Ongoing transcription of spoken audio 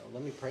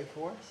Let me pray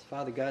for us.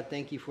 Father God,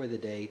 thank you for the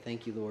day.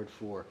 Thank you, Lord,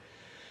 for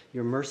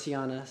your mercy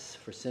on us,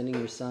 for sending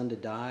your Son to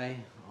die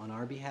on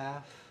our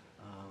behalf,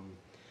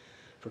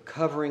 for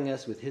covering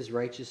us with his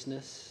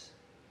righteousness,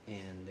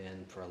 and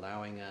then for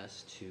allowing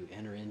us to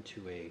enter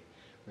into a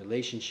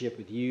relationship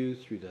with you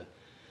through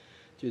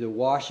the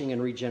washing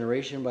and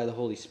regeneration by the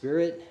Holy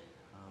Spirit,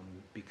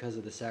 because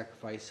of the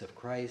sacrifice of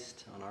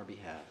Christ on our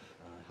behalf.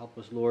 Help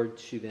us, Lord,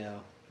 to now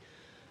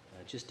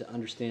just to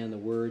understand the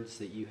words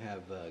that you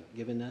have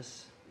given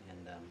us,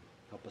 and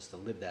help us to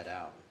live that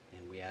out.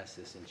 And we ask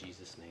this in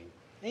Jesus' name.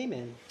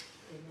 Amen.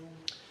 Amen.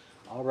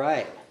 All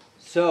right.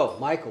 So,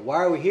 Michael, why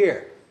are we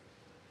here?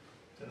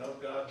 To know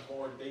God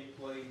more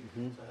deeply,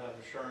 to have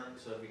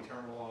assurance of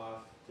eternal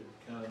life, to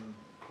become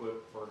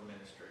equipped for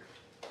ministry.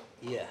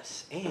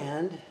 Yes.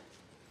 And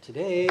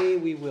today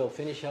we will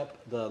finish up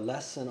the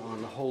lesson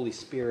on the Holy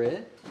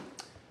Spirit,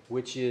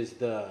 which is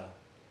the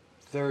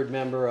third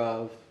member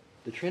of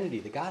the Trinity,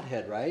 the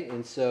Godhead, right?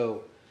 And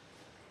so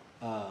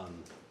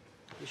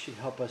this should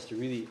help us to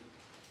really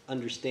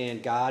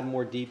understand God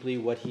more deeply,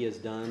 what he has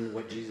done,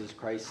 what Jesus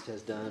Christ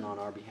has done on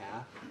our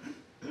behalf.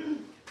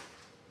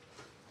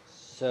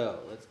 So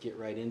let's get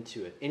right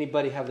into it.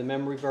 Anybody have the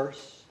memory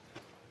verse?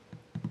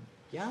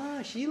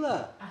 Yeah,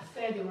 Sheila. I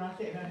said it when I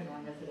said it, I'm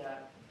going to mess it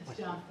up. It's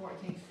John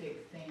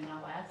 14:16.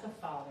 I'll ask the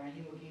Father, and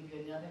he will give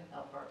you another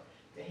helper,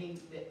 that he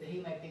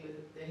may be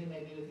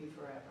with you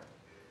forever.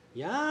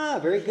 Yeah,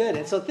 very good.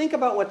 And so think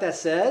about what that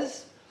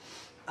says.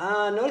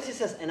 Notice it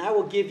says, and I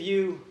will give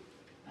you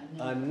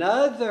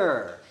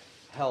another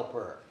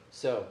helper.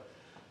 So,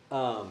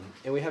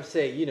 and we have to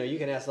say, you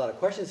can ask a lot of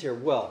questions here.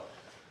 Well,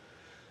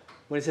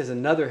 when it says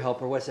another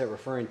helper, what's that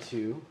referring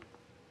to?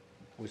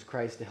 Was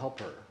Christ the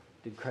helper?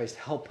 Did Christ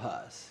help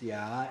us?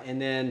 Yeah.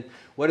 And then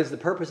what is the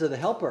purpose of the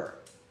helper?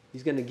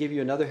 He's going to give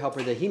you another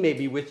helper that he may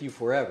be with you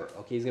forever.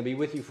 Okay, he's going to be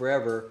with you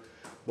forever,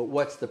 but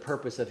what's the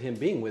purpose of him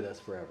being with us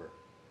forever?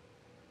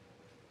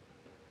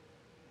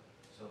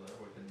 So that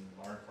we can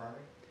learn from him?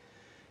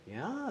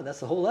 Yeah, that's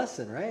the whole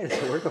lesson, right?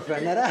 So we're going to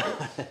find that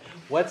out.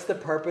 What's the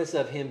purpose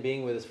of him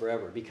being with us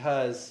forever?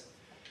 Because,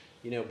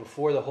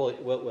 before the Holy...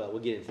 Well, we'll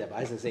get into that. But I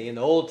was going to say, in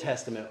the Old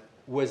Testament,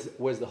 was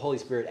the Holy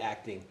Spirit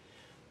acting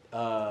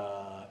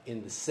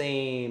in the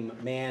same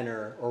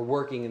manner, or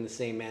working in the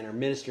same manner,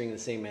 ministering in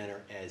the same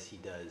manner as he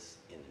does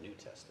in the New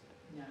Testament?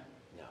 No.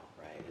 No,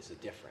 right? There's a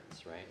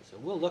difference, right? So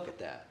we'll look at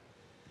that.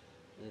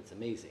 And it's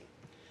amazing.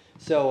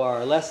 So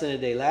our lesson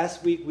today,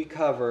 last week we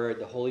covered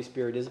the Holy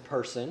Spirit is a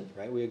person,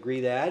 right? We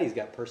agree that. He's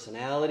got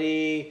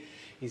personality.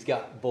 He's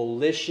got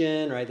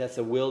volition, right? That's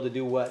a will to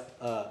do what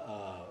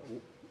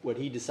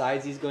he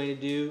decides he's going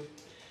to do.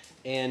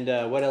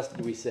 And what else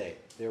did we say?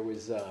 There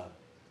was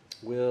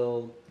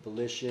will,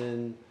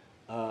 volition,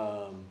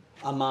 a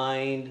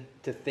mind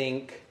to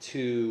think,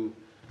 to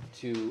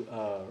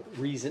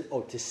reason,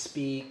 to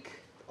speak,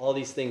 all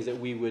these things that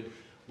we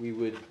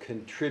would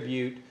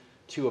contribute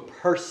to a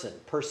person.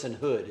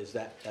 Personhood is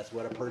that's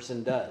what a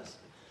person does.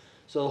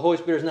 So the Holy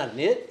Spirit is not an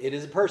it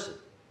is a person.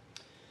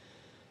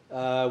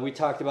 We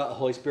talked about the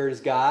Holy Spirit is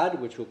God,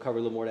 which we'll cover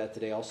a little more of that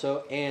today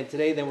also. And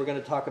today then we're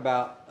going to talk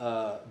about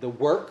the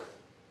work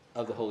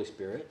of the Holy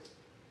Spirit,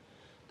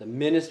 the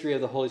ministry of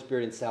the Holy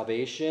Spirit in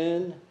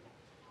salvation,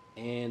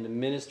 and the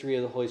ministry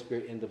of the Holy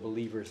Spirit in the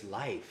believer's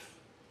life.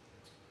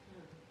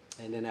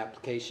 And then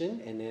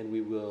application, and then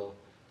we will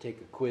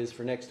take a quiz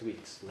for next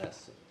week's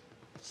lesson.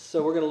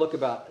 So we're going to look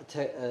about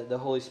the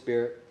Holy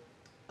Spirit.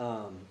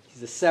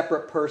 He's a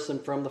separate person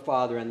from the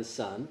Father and the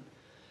Son.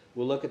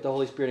 We'll look at the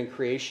Holy Spirit in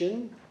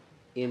creation,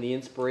 in the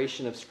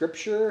inspiration of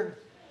Scripture,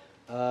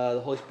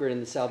 the Holy Spirit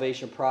in the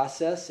salvation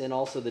process, and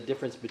also the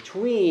difference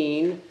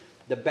between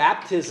the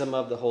baptism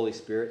of the Holy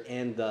Spirit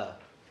and the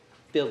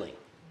filling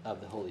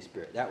of the Holy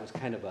Spirit. That was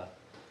kind of a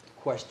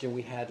question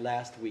we had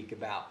last week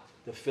about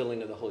the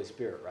filling of the Holy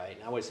Spirit, right?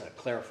 And I always want to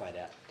clarify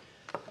that,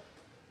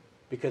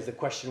 because the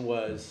question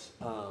was,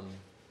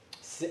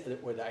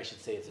 or I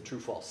should say it's a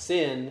true-false.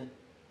 Sin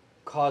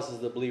causes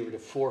the believer to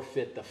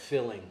forfeit the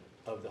filling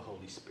of the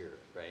Holy Spirit,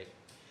 right?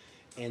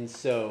 And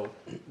so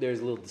there's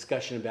a little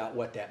discussion about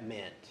what that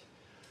meant.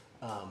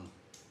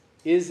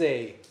 Is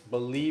a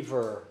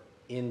believer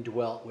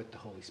indwelt with the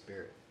Holy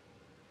Spirit?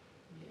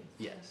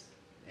 Yes.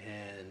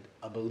 And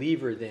a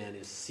believer then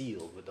is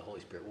sealed with the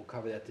Holy Spirit. We'll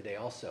cover that today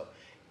also.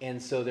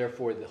 And so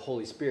therefore the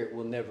Holy Spirit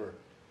will never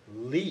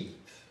leave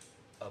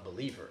a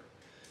believer.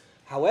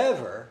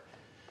 However,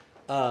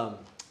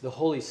 the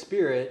Holy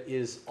Spirit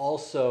is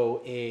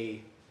also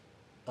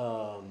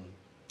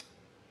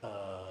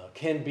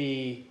can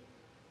be,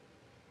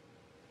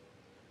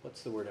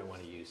 what's the word I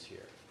want to use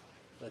here?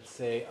 Let's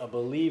say a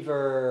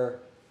believer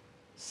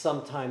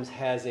sometimes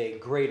has a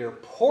greater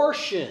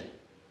portion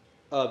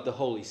of the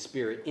Holy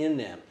Spirit in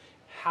them.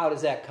 How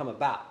does that come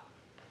about?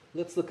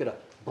 Let's look at a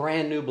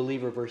brand new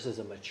believer versus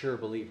a mature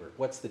believer.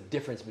 What's the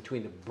difference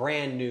between a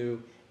brand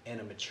new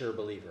and a mature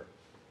believer?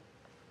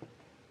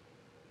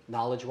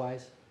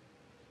 Knowledge-wise?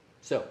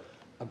 So,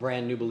 a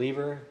brand new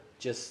believer,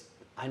 just,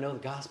 I know the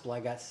gospel, I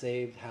got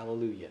saved,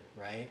 hallelujah,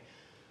 right?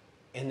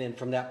 And then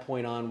from that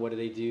point on, what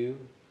do?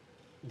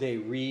 they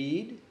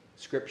read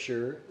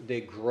Scripture,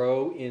 they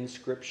grow in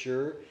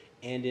Scripture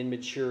and in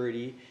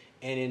maturity,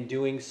 and in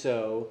doing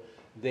so,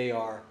 they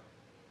are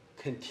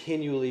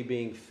continually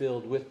being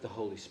filled with the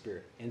Holy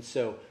Spirit. And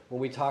so when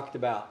we talked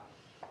about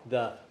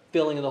the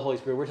filling of the Holy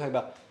Spirit, we're talking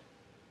about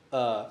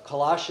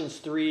Colossians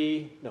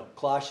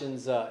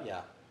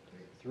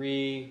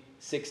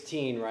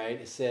 3:16, right?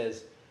 It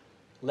says,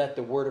 let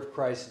the word of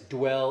Christ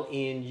dwell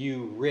in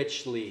you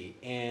richly.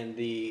 And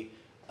the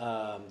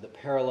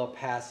parallel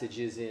passage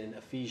is in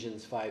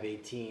Ephesians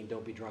 5:18,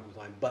 don't be drunk with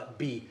wine, but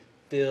be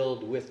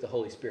filled with the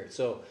Holy Spirit.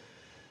 So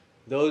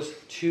those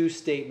two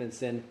statements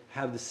then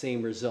have the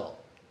same result.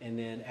 And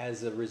then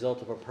as a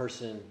result of a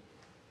person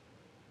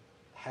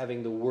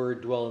having the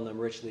word dwell in them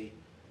richly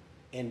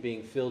and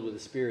being filled with the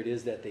Spirit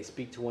is that they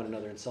speak to one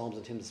another in psalms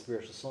and hymns and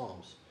spiritual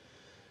psalms.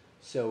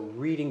 So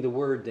reading the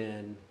word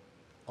then,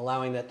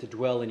 allowing that to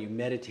dwell in you,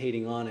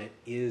 meditating on it,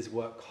 is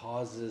what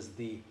causes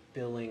the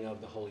filling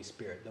of the Holy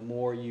Spirit. The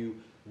more you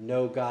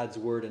know God's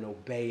word and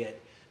obey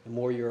it, the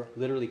more you're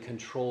literally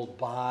controlled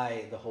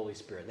by the Holy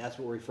Spirit. And that's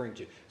what we're referring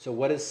to. So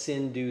what does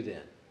sin do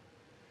then?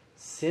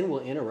 Sin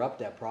will interrupt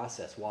that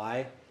process.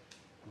 Why?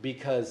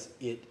 Because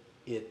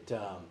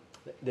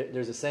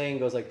there's a saying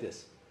goes like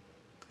this.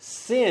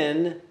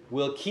 Sin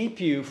will keep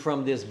you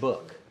from this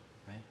book,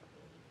 right?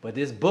 But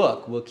this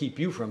book will keep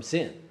you from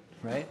sin,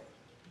 right?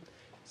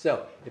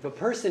 So if a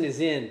person is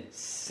in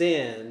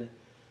sin,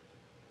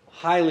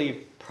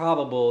 highly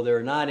probable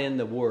they're not in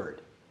the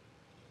Word,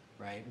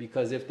 right?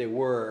 Because if they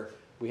were,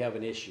 we have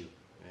an issue,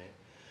 right?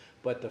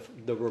 But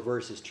the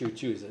reverse is true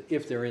too, is that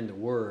if they're in the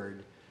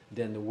Word,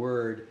 then the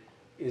Word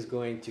is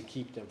going to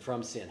keep them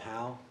from sin.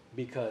 How?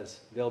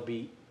 Because they'll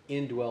be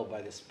indwelled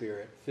by the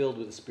Spirit, filled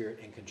with the Spirit,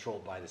 and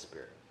controlled by the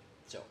Spirit.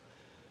 So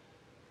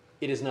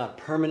it is not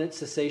permanent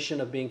cessation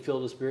of being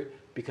filled with the Spirit,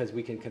 because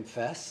we can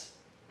confess,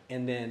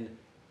 and then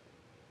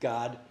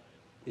God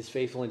is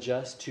faithful and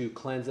just to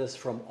cleanse us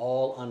from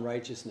all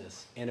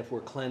unrighteousness. And if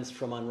we're cleansed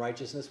from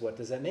unrighteousness, what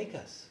does that make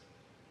us?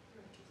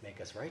 Make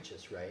us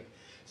righteous, right?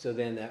 So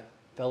then that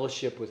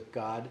fellowship with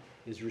God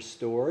is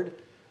restored.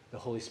 The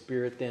Holy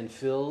Spirit then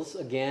fills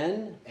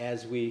again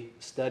as we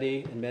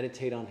study and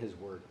meditate on His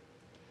Word.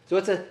 So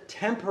it's a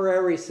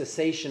temporary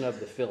cessation of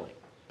the filling.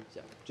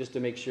 So just to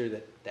make sure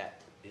that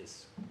that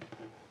is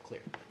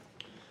clear.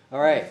 All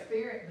right.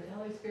 The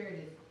Holy Spirit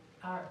is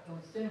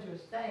when sinners are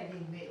saved, He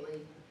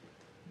immediately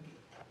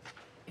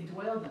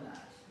dwells in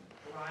us,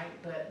 right?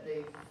 But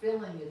the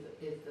filling is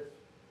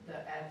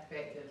the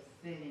aspect of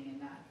sinning and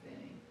not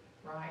sinning,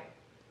 right?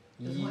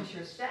 Because once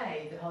you're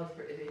saved, the Holy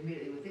Spirit is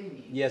immediately within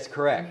you. Yes,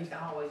 correct. And He's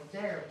always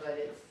there, but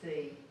it's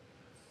you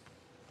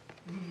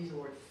use the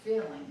word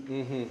filling.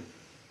 Mm-hmm.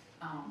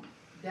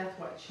 That's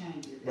what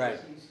changes Right.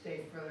 as you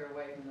stay further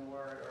away from the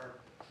Word or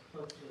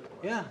close to the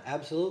Word. Yeah,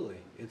 absolutely.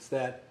 It's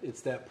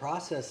that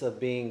process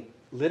of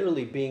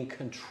literally being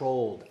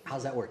controlled.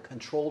 How's that word?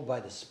 Controlled by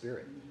the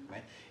Spirit,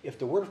 right? If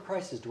the Word of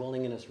Christ is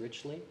dwelling in us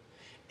richly,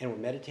 and we're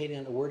meditating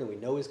on the Word and we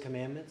know His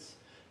commandments,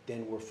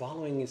 then we're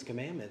following His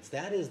commandments.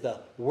 That is the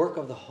work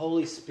of the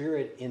Holy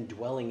Spirit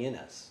indwelling in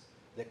us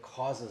that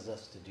causes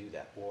us to do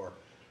that. Or,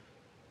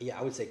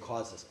 I would say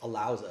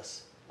allows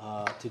us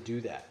to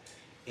do that.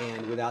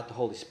 And without the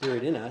Holy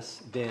Spirit in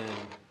us, then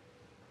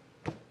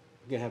you're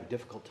going to have a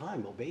difficult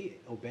time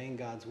obeying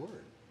God's Word.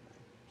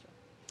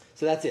 Right?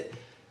 So that's it.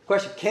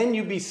 Question, can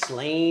you be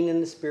slain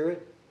in the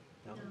Spirit?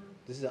 No.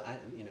 This is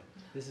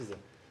a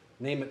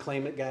name it,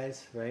 claim it,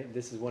 guys, right?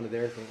 This is one of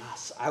their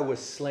things. I was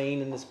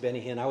slain in this, Benny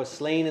Hinn. I was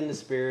slain in the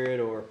Spirit,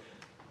 or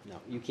no,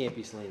 you can't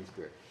be slain in the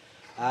Spirit.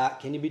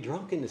 Can you be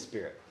drunk in the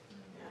Spirit?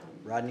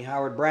 No. Rodney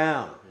Howard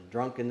Brown,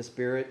 drunk in the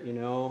Spirit,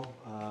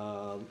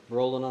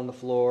 rolling on the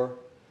floor.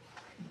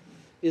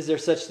 Is there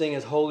such thing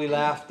as holy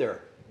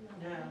laughter?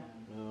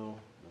 No.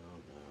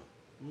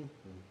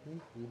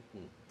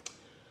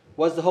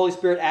 Was the Holy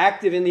Spirit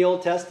active in the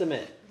Old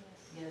Testament?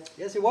 Yes.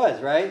 Yes, it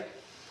was, right?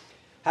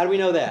 How do we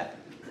know that?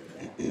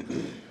 As the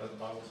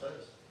Bible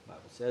says. The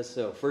Bible says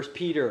so. 1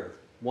 Peter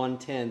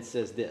 1:10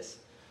 says this.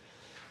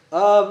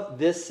 Of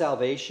this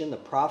salvation the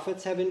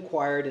prophets have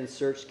inquired and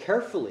searched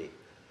carefully,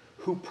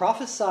 who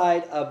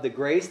prophesied of the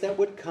grace that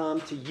would come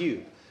to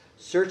you,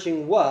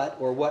 searching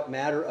what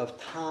matter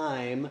of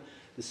time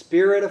the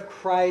Spirit of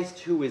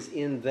Christ who is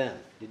in them.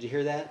 Did you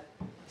hear that?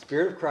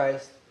 Spirit of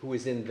Christ who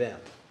is in them.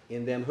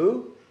 In them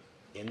who?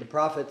 In the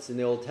prophets in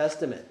the Old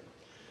Testament.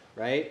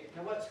 Right?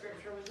 Now what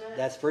scripture was that?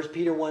 That's 1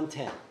 Peter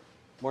 1:10.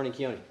 Morning,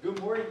 Keone. Good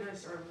morning,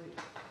 nice early.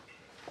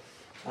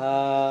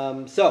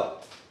 So,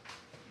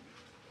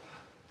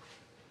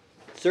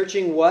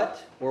 searching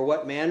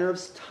what manner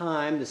of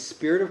time the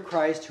Spirit of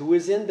Christ who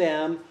is in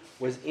them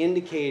was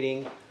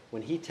indicating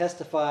when He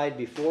testified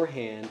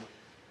beforehand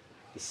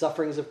the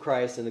sufferings of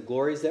Christ and the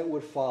glories that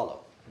would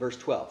follow. Verse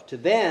 12. To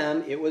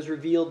them it was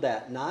revealed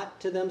that, not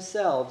to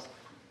themselves,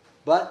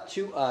 but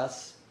to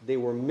us, they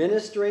were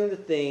ministering the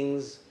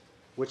things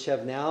which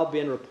have now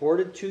been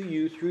reported to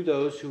you through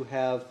those who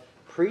have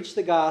preached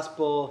the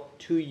gospel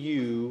to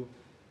you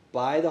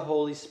by the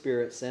Holy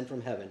Spirit sent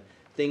from heaven,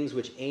 things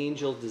which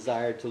angels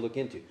desired to look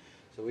into.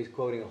 So he's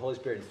quoting the Holy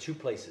Spirit in two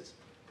places.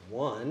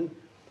 One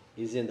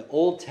is in the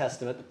Old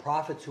Testament, the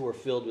prophets who were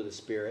filled with the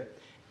Spirit.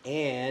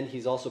 And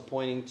he's also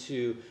pointing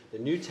to the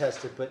New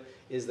Testament,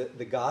 is that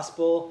the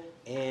gospel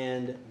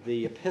and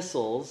the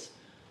epistles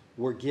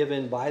were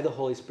given by the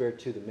Holy Spirit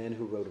to the men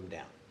who wrote them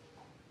down.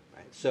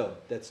 Right? So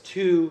that's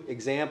two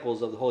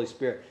examples of the Holy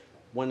Spirit.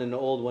 One in the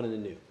Old, one in the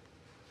New.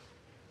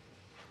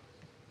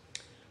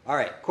 All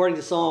right, according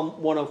to Psalm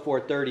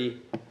 104:30,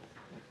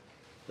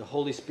 the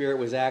Holy Spirit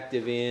was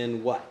active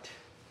in what?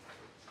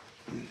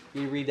 Can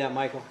you read that,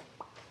 Michael?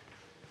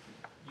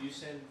 You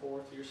send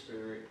forth your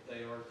spirit,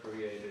 they are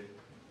created,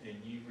 and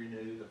you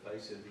renew the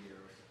face of the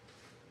earth.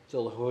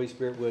 So the Holy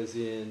Spirit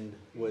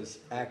was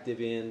active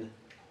in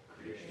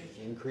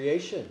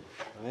creation,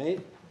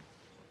 right?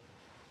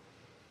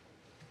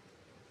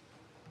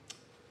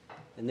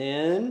 And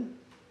then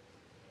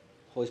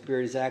Holy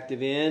Spirit is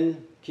active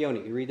in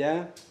Keone. You read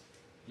that?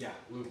 Yeah,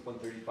 Luke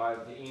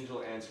 1:35. The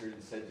angel answered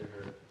and said to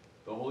her,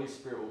 "The Holy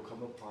Spirit will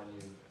come upon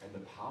you, and the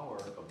power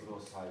of the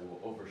Most High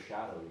will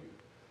overshadow you.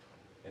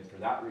 And for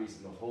that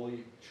reason, the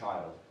Holy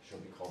Child shall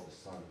be called the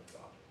Son of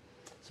God."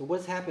 So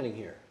what's happening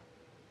here?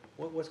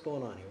 What's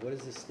going on here? What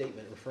is this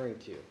statement referring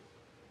to?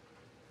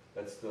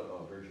 That's the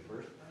virgin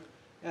birth.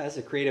 Yeah, it's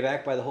a creative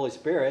act by the Holy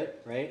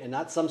Spirit, right? And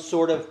not some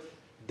sort of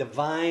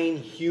divine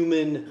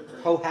human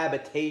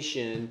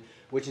cohabitation,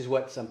 which is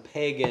what some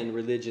pagan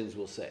religions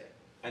will say.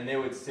 And they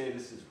would say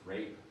this is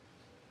rape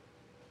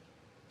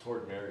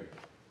toward Mary.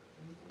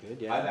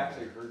 Good, yeah. I've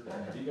actually heard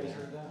that. Have you guys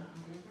heard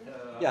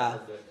that? I've Yeah.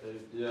 heard that too.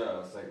 Yeah,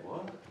 it's like,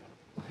 what?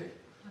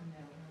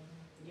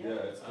 Yeah,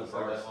 it's I've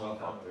bizarre heard that long stuff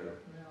time out there. ago.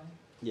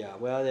 Yeah,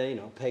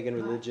 well, pagan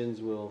religions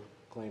will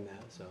claim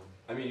that, so.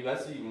 I mean,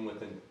 that's even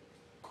within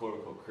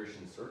quote-unquote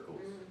Christian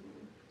circles,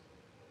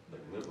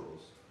 like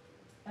liberals.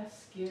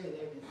 That's scary,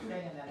 they've been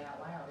saying that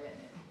out loud, isn't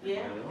it?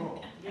 Yeah, I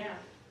know. yeah.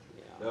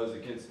 Yeah. That was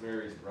against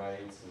Mary's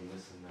rights and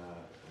this and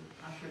that.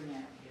 I'm sure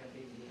now, yeah,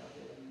 big deal,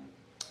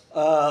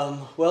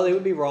 isn't it? Well, they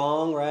would be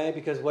wrong, right?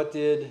 Because what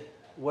did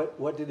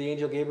the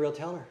angel Gabriel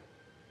tell her?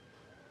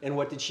 And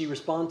what did she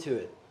respond to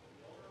it?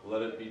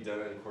 Let it be done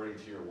according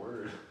to your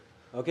word.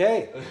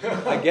 Okay,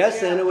 I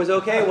guess then it was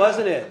okay,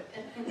 wasn't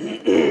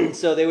it?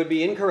 So they would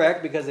be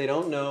incorrect because they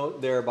don't know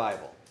their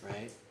Bible,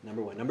 right?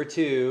 Number one. Number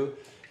two,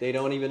 they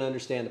don't even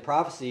understand the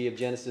prophecy of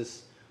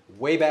Genesis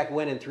way back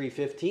when in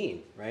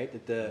 3:15, right?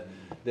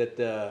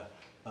 That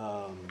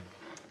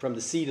from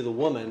the seed of the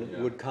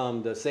woman would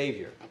come the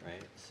Savior,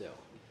 right? So,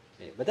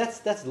 but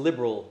that's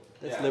liberal.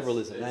 That's Yeah,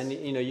 liberalism, it's- and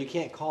you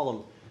can't call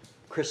them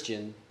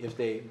Christian if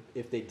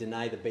they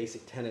deny the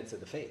basic tenets of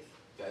the faith.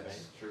 That's Right.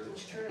 true.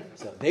 It's true.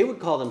 So they would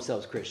call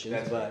themselves Christians,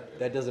 That's but right, yeah.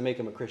 that doesn't make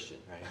them a Christian,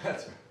 right?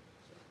 That's right.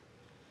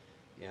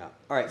 Yeah.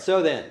 All right.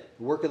 So then,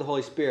 the work of the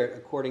Holy Spirit,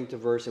 according to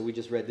verse, and we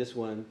just read this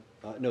one.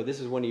 No, this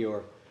is one of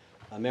your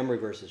memory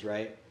verses,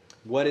 right?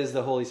 What is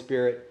the Holy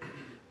Spirit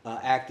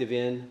active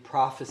in?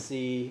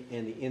 Prophecy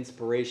and the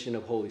inspiration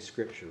of Holy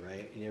Scripture,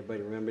 right? And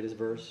everybody remember this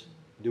verse?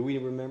 Do we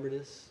remember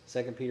this?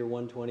 2 Peter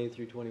 1:20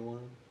 through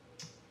 21.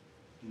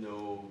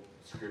 No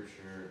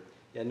scripture.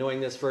 Yeah,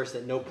 knowing this first,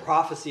 that no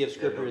prophecy of Yeah,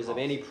 Scripture no is of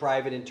any prophecy.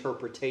 private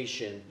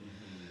interpretation.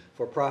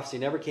 For prophecy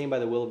never came by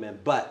the will of men,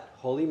 but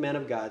holy men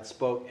of God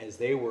spoke as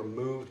they were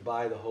moved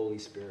by the Holy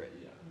Spirit.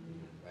 Yeah.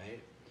 Right?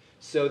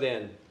 So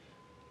then,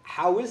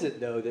 how is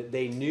it, though, that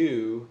they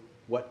knew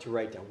what to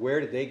write down? Where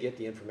did they get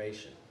the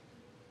information?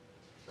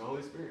 The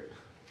Holy Spirit.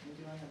 We're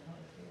doing the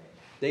Holy Spirit.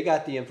 They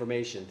got the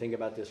information. Think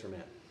about this for a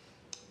minute.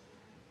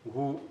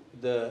 Who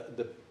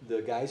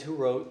the guys who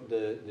wrote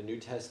the New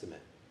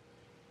Testament,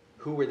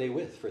 who were they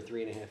with for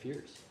 3.5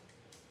 years?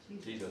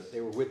 Jesus.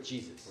 They were with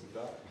Jesus. With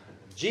God.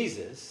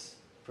 Jesus,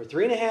 for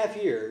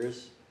 3.5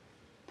 years,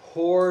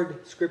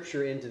 poured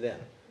Scripture into them.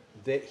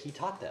 That he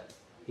taught them.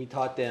 He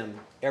taught them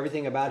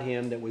everything about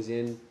him that was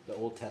in the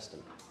Old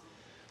Testament.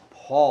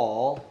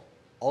 Paul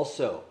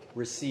also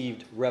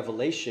received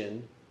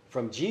revelation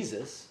from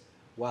Jesus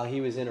while he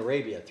was in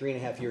Arabia,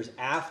 3.5 years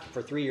after,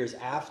 for 3 years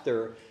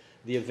after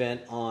the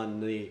event on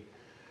the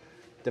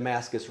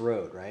Damascus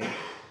Road, right?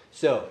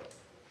 So,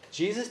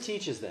 Jesus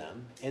teaches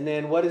them, and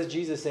then what does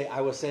Jesus say?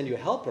 I will send you a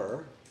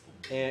helper,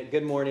 and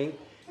good morning.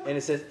 And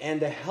it says, and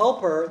the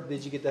helper,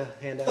 did you get the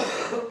handout?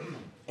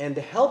 And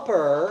the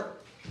helper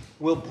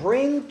will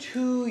bring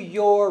to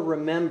your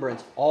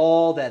remembrance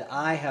all that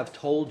I have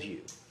told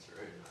you. That's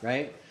right.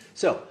 Right?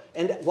 So,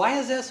 and why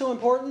is that so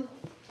important?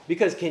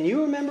 Because can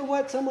you remember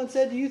what someone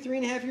said to you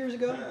 3.5 years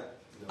ago? No.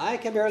 I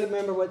can barely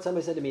remember what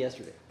somebody said to me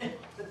yesterday.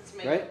 That's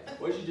me. Right?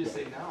 What did you just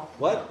say now?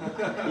 What?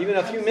 Even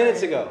a few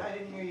minutes ago. I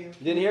didn't hear you. You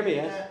didn't hear me,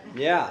 huh?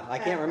 Yeah, I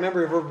can't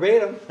remember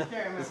verbatim. Can't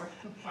remember.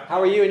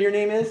 How are you? And your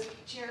name is?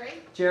 Jerry?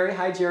 Jerry.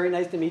 Hi, Jerry.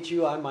 Nice to meet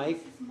you. I'm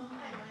Mike. This is mine.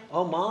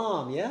 Oh,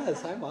 Mom.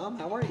 Yes. Hi, Mom.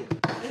 How are you?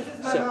 This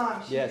is my So,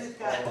 mom. She yes. just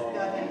got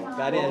in.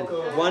 Got in.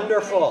 Welcome.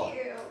 Wonderful.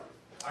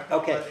 I call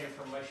Okay. that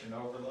information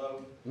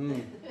overload.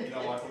 Mm, You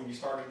know, like when you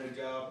start a new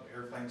job,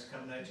 everything's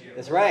coming at you. at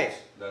That's once. right.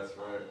 That's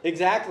right.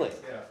 exactly.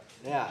 Yeah.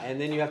 Yeah, and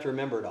then you have to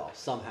remember it all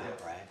somehow,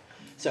 Yeah. right?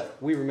 So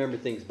we remember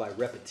things by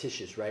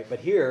repetitious, right? But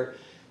here,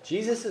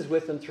 Jesus is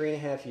with them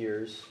 3.5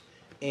 years,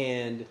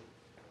 And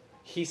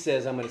he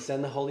says, I'm going to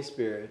send the Holy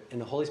Spirit,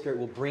 and the Holy Spirit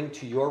will bring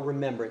to your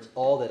remembrance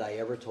all that I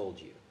ever told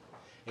you.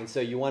 And so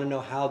you want to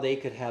know how they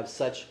could have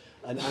such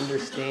an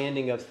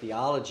understanding of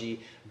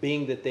theology,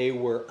 being that they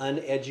were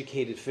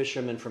uneducated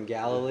fishermen from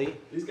Galilee,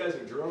 These guys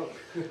are drunk.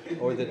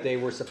 or that they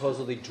were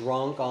supposedly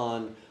drunk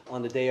on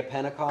the day of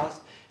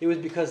Pentecost. It was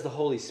because the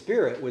Holy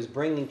Spirit was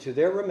bringing to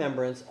their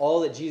remembrance all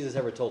that Jesus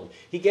ever told them.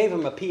 He gave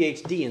them a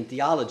PhD in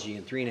theology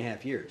in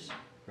 3.5 years,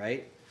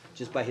 right?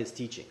 Just by his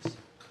teachings.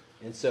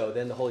 And so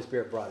then the Holy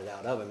Spirit brought it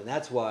out of him. And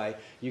that's why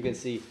you can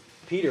see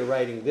Peter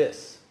writing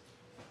this,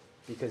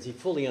 because he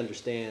fully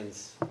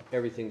understands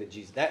everything that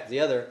Jesus... That's the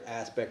other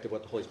aspect of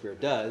what the Holy Spirit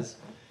does,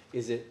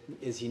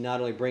 is he not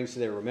only brings to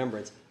their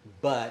remembrance,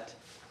 but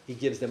he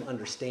gives them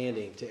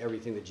understanding to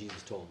everything that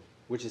Jesus told them,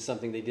 which is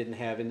something they didn't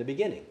have in the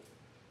beginning.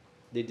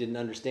 They didn't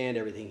understand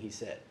everything he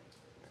said.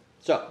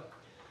 So,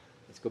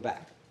 let's go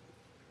back.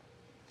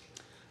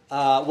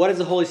 What does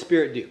the Holy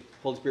Spirit do?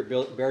 Holy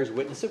Spirit bears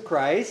witness of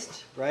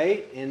Christ,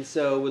 right? And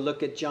so we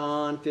look at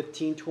John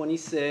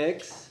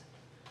 15:26.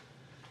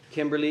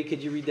 Kimberly,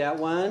 could you read that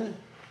one?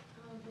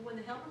 But when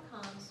the Helper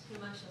comes,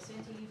 whom I shall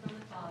send to you from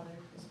the Father,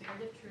 the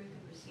Spirit of truth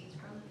who proceeds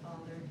from the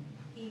Father,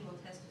 he will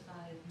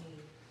testify of me.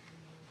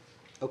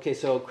 Okay,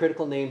 so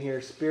critical name here,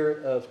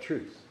 Spirit of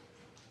truth.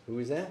 Who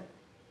is that?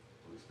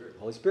 Holy Spirit.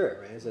 Holy Spirit,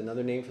 right? It's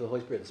another name for the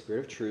Holy Spirit, the Spirit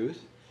of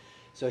truth.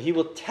 So he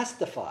will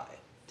testify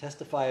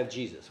of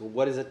Jesus. Well,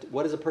 what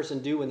does a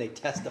person do when they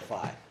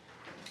testify?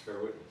 Bear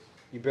witness.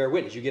 You bear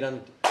witness. You get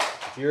on.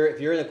 If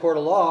you're in a court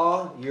of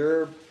law,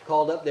 you're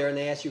called up there and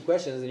they ask you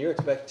questions, and you're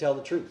expected to tell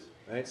the truth,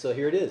 right? So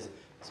here it is.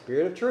 The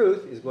Spirit of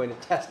truth is going to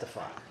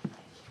testify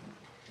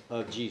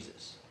of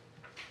Jesus.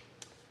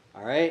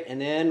 All right, and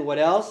then what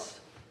else?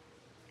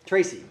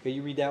 Tracy, could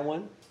you read that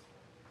one?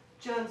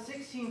 John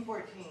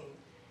 16:14.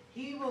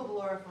 He will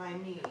glorify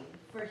me,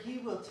 for he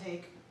will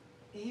take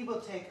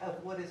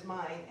of what is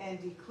mine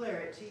and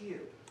declare it to you.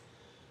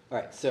 All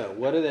right, so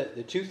what are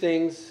the two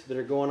things that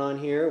are going on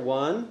here?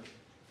 One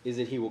is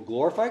that he will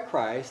glorify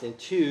Christ, and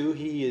two,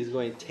 he is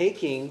going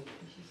taking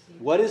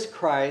what is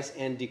Christ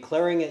and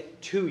declaring it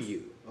to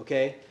you,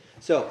 okay?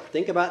 So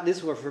think about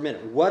this one for a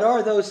minute. What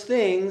are those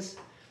things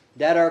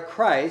that are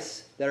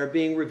Christ that are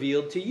being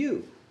revealed to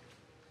you?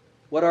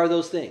 What are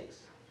those things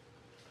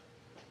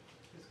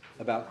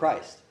about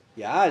Christ?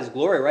 Yeah, his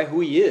glory, right? Who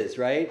he is,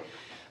 right?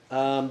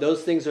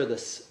 Those things are the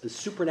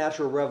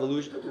supernatural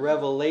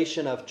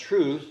revelation of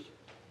truth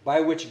by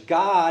which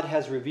God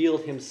has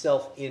revealed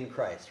himself in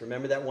Christ.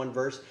 Remember that one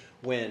verse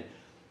when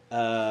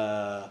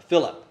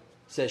Philip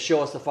says,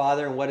 show us the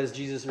Father, and what is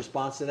Jesus'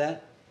 response to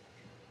that?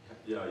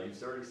 Yeah,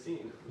 you've already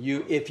seen.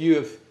 If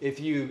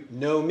you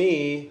know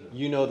me,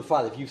 you know the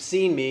Father. If you've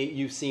seen me,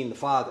 you've seen the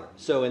Father.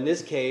 So in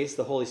this case,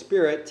 the Holy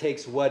Spirit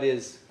takes what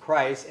is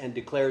Christ and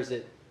declares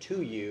it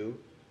to you.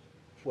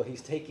 Well,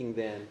 he's taking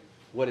then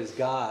what is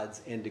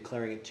God's and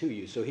declaring it to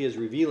you. So he is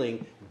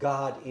revealing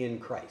God in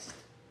Christ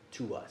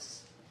to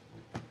us.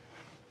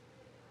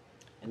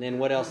 And then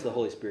what else does the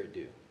Holy Spirit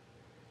do?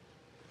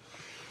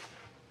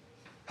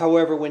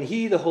 However, when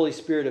he, the Holy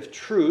Spirit of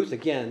truth,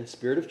 again,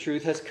 Spirit of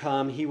truth has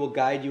come, he will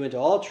guide you into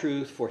all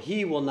truth, for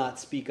he will not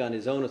speak on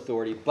his own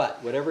authority,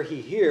 but whatever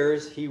he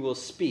hears, he will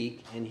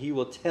speak, and he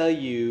will tell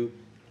you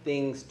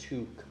things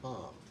to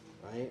come,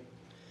 right?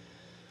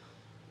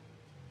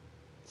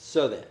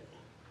 So then,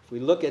 if we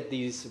look at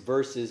these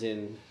verses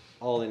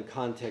all in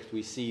context,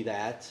 we see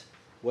that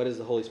what does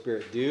the Holy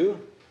Spirit do?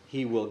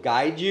 He will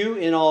guide you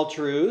in all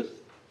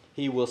truth.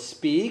 He will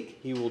speak.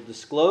 He will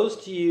disclose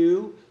to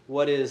you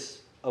what is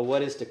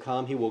to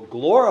come. He will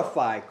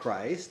glorify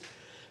Christ,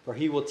 for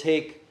he will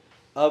take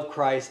of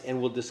Christ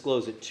and will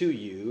disclose it to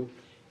you.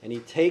 And he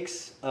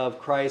takes of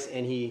Christ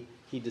and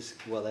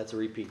that's a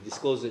repeat.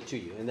 Discloses it to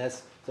you. And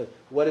that's so.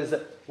 What is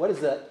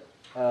that?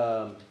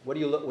 What do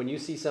you look when you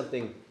see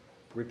something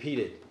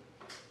repeated?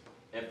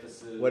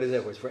 Emphasis. What is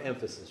that? It's for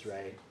emphasis,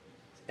 right?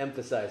 It's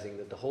emphasizing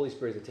that the Holy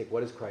Spirit is going to take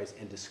what is Christ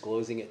and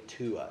disclosing it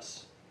to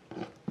us.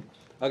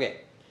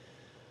 Okay.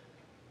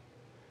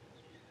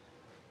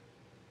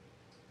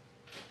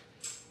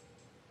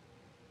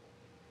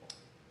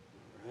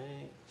 All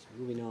right.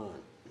 Moving on.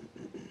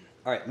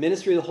 All right.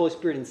 Ministry of the Holy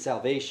Spirit in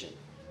salvation.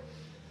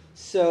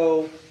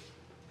 So,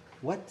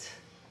 what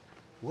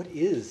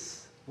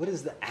is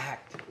the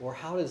act, or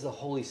how is the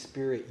Holy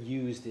Spirit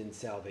used in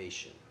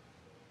salvation?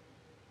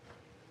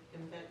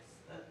 Convicts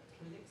us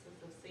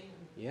of sin.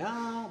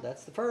 Yeah,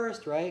 that's the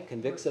first, right?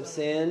 Convicts of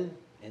sin,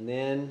 and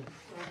then,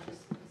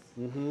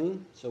 Righteousness.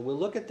 so we'll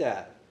look at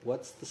that.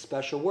 What's the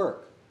special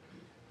work?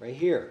 Right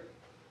here.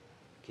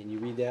 Can you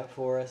read that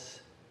for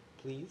us,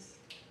 please?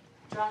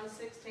 John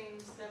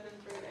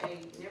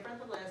 16:7-8.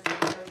 Nevertheless, I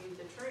tell you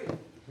the truth.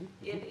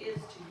 It is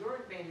to your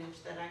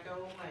advantage that I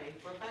go away.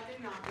 For if I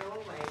do not go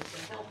away,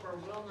 the Helper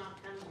will not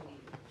come to you.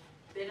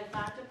 Then if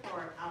I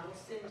depart, I will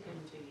send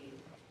him to you.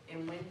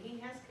 And when he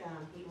has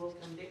come, he will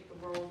convict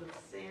the world of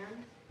sin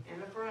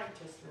and of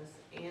righteousness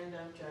and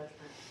of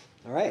judgment.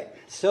 All right.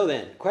 So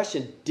then,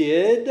 question,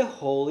 did the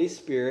Holy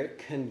Spirit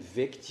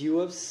convict you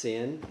of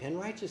sin and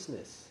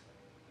righteousness?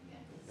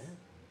 Yes.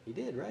 He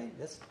did, right?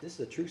 This is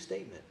a true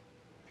statement.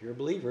 If you're a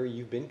believer,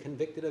 you've been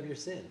convicted of your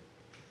sin.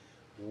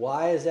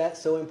 Why is that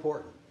so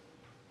important?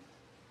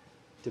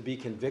 To be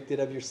convicted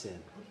of your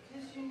sin,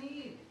 Because you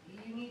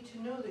need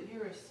to know that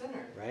you're a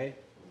sinner. right?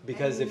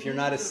 Because And if you you're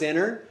need not a to-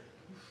 sinner,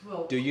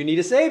 Well, do you need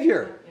a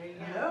Savior? There you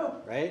go.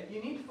 no, Right?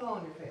 you need to fall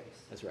on your face.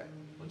 That's right.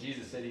 Well,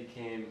 Jesus said he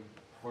came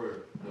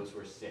for those who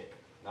are sick,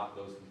 not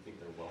those who think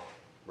they're well.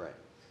 Right.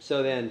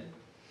 So then,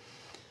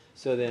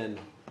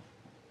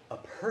 a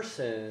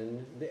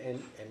person,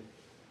 and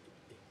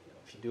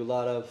if you do a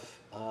lot of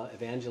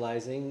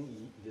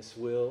evangelizing,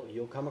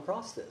 you'll come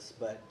across this.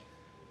 But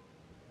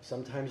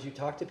sometimes you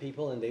talk to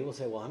people and they will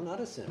say, "Well, I'm not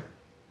a sinner.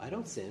 I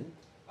don't sin."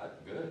 I'm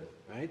good.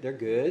 Right? They're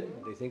good.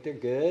 They think they're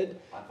good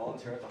I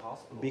volunteer at the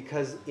hospital.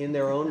 because in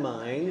their own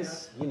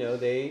minds,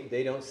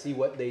 they don't see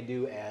what they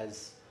do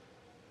as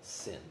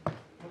sin.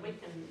 And we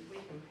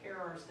compare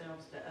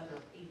ourselves to other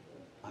people.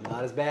 I'm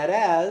not as bad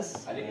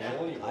as. I didn't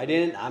kill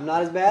anyone. I'm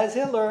not as bad as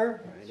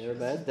Hitler.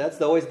 Right?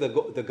 That's always the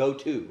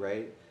go-to,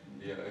 right?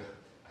 Yeah.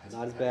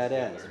 Not as bad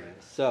as.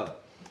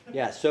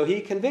 Right? So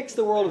he convicts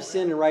the world of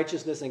sin and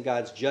righteousness and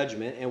God's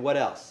judgment. And what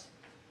else?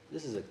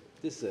 This is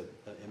an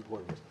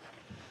important verse.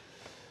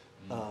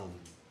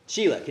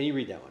 Sheila, can you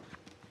read that one?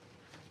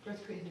 1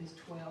 Corinthians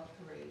 12:3,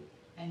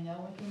 and no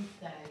one can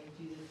say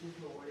Jesus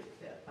is Lord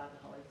except by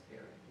the Holy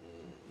Spirit.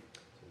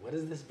 So what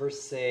does this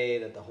verse say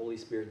that the Holy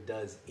Spirit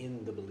does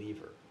in the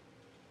believer?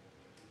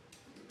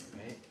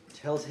 Right?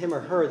 Tells him or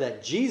her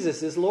that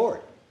Jesus is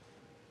Lord.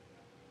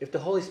 If the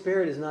Holy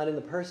Spirit is not in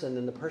the person,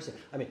 then the person...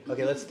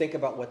 okay, let's think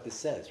about what this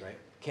says, right?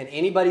 Can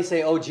anybody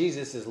say, "Oh,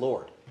 Jesus is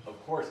Lord"?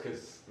 Of course,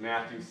 because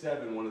Matthew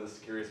 7, one of the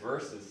scariest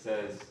verses,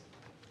 says,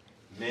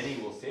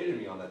 "Many will say to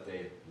me on that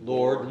day,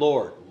 Lord,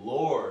 Lord."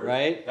 Lord."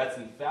 Right? That's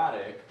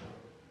emphatic.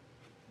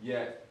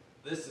 Yet,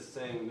 this is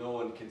saying no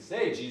one can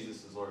say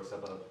Jesus is Lord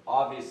except by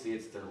obviously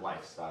it's their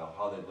lifestyle,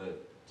 how they live.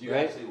 Do you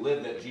Right. actually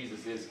live that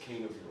Jesus is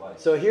King of your life?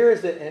 So here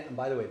is and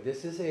by the way,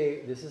 this is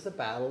a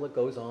battle that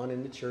goes on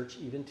in the church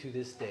even to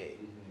this day.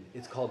 Mhm.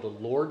 It's called the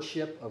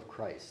Lordship of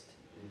Christ.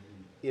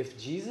 Mhm. If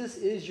Jesus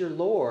is your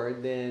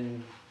Lord,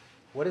 then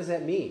what does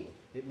that mean?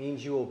 It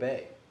means you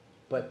obey.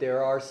 But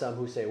there are some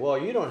who say, "Well,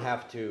 you don't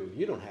have to,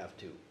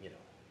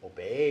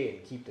 obey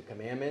and keep the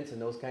commandments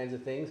and those kinds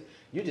of things.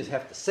 You just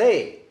have to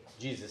say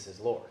Jesus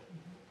is Lord."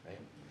 Right?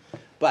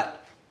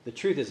 But the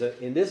truth is that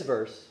in this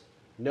verse,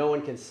 no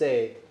one can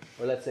say,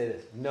 or let's say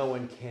this, no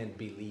one can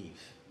believe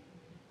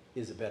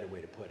is a better way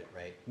to put it,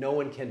 right? No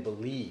one can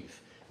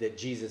believe that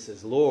Jesus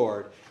is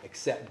Lord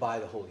except by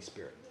the Holy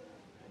Spirit.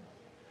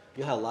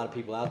 You'll have a lot of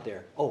people out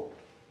there, "Oh,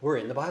 we're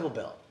in the Bible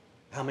Belt."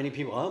 How many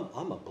people?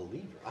 I'm a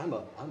believer. I'm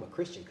a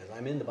Christian because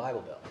I'm in the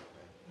Bible Belt.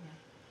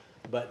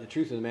 But the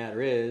truth of the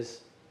matter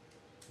is,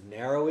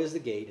 narrow is the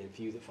gate and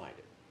few that find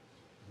it.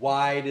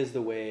 Wide is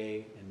the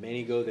way and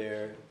many go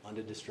there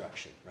unto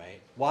destruction, right?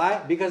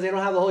 Why? Because they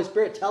don't have the Holy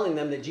Spirit telling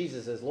them that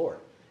Jesus is Lord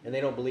and they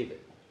don't believe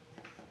it.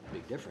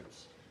 Big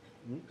difference.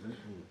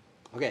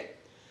 Okay.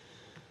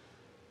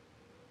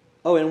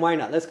 Oh, and why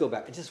not? Let's go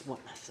back. Just one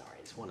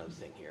other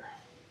thing here.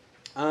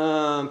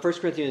 1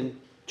 Corinthians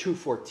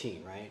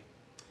 2:14, right?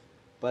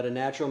 "But a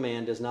natural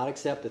man does not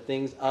accept the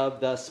things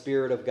of the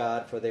Spirit of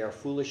God, for they are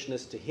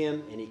foolishness to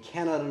him, and he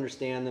cannot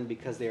understand them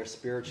because they are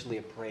spiritually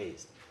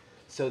appraised."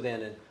 So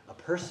then a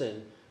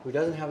person who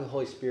doesn't have the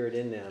Holy Spirit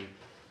in them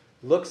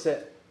looks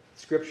at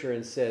Scripture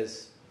and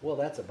says, "Well,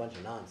 that's a bunch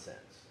of nonsense,"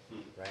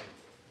 right?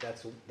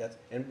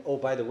 And oh,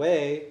 by the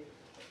way,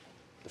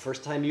 the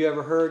first time you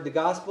ever heard the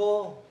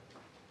gospel,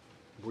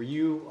 were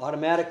you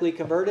automatically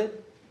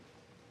converted?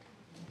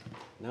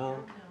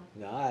 No.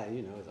 I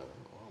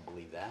don't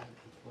believe that.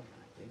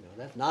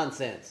 That's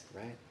nonsense,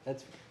 right?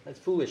 That's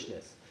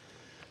foolishness.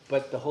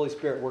 But the Holy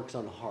Spirit works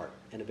on the heart,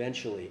 and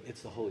eventually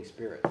it's the Holy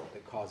Spirit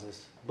that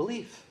causes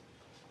belief.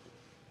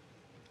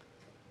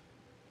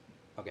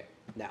 Okay,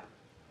 now.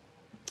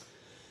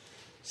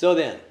 So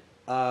then,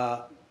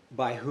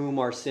 by whom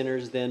are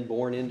sinners then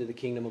born into the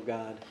kingdom of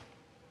God?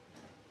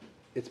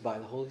 It's by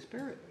the Holy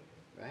Spirit,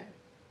 right?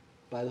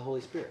 By the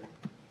Holy Spirit.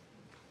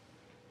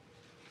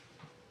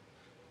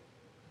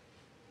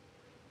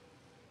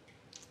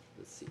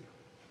 Let's see.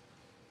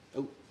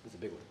 Oh, that's a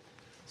big one.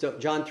 So,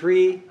 John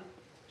 3,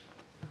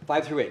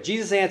 5 through 8.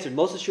 Jesus answered,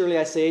 "Most assuredly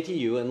I say to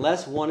you,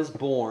 unless one is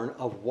born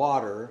of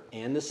water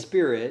and the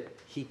Spirit,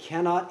 he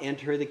cannot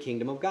enter the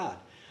kingdom of God.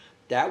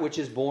 That which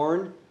is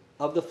born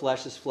of the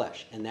flesh is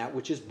flesh, and that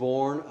which is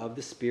born of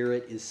the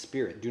Spirit is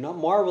spirit. Do not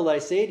marvel that I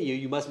say to you,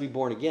 you must be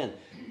born again.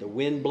 The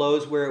wind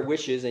blows where it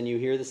wishes, and you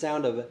hear the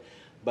sound of it,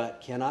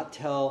 but cannot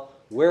tell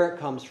where it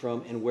comes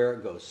from and where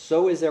it goes.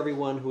 So is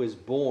everyone who is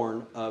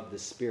born of the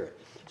Spirit."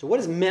 So what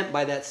is meant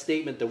by that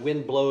statement, "the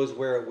wind blows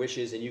where it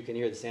wishes and you can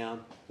hear the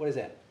sound"? What is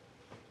that?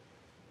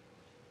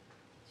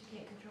 You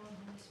can't control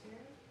the Holy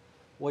Spirit?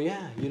 Well,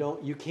 yeah,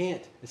 you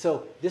can't.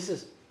 So this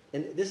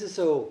is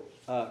so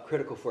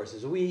critical for us.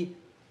 As we,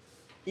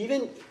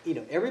 even,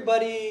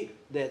 everybody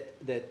that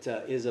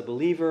is a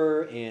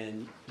believer,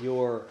 and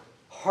your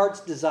heart's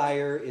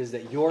desire is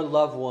that your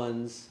loved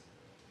ones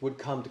would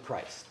come to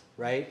Christ,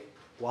 right?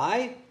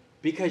 Why?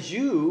 Because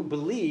you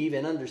believe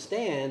and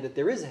understand that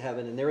there is a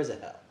heaven and there is a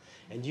hell.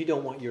 And you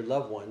don't want your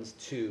loved ones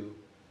to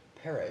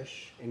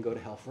perish and go to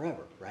hell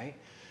forever, right?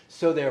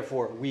 So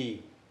therefore,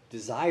 we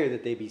desire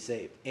that they be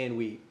saved. And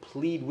we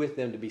plead with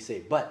them to be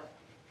saved. But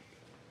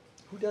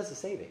who does the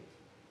saving?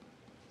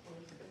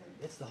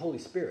 It's the Holy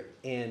Spirit.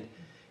 And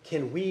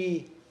can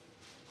we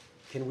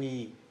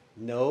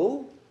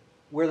know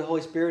where the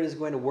Holy Spirit is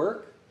going to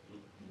work?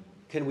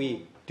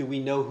 Do we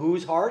know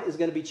whose heart is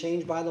going to be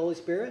changed by the Holy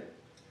Spirit?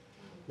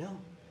 No.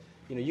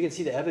 You can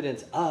see the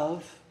evidence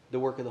of the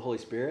work of the Holy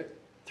Spirit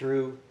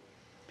through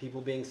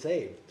people being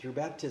saved, through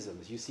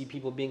baptisms. You see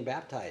people being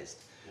baptized.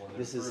 Well,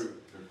 Their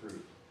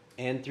fruit.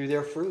 And Through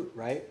their fruit,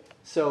 right?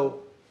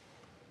 So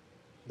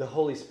the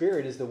Holy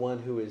Spirit is the one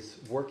who is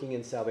working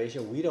in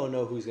salvation. We don't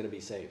know who's going to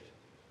be saved.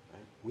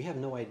 Right? We have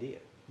no idea.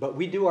 But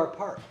we do our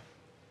part.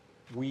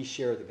 We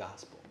share the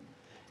gospel.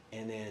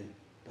 And then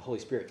the Holy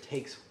Spirit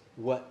takes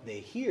what they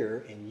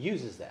hear and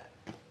uses that.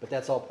 But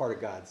that's all part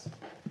of God's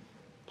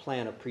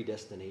plan of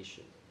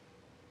predestination.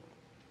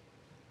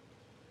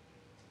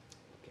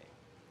 Okay.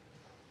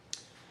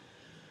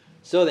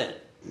 So then,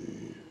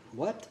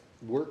 what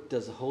work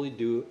does the Holy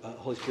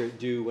Spirit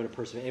do when a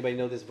person... Anybody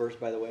know this verse,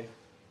 by the way?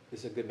 This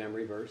is a good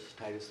memory verse.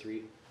 Titus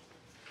 3,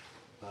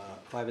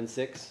 5 and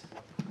 6.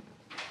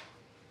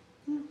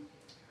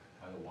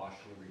 the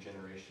washing of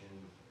regeneration.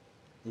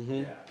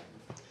 Mm-hmm.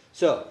 Yeah.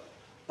 So,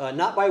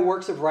 not by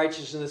works of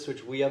righteousness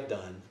which we have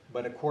done,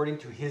 but according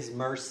to his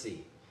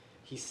mercy,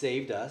 he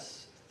saved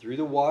us through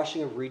the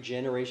washing of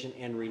regeneration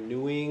and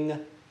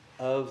renewing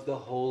of the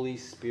Holy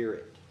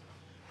Spirit,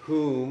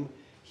 whom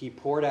he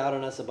poured out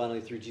on us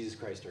abundantly through Jesus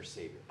Christ our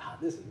Savior.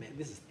 This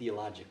is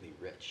theologically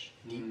rich.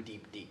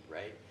 Deep,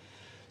 right?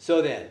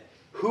 So then,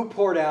 who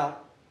poured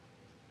out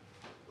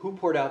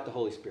the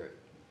Holy Spirit?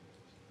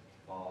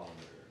 Father.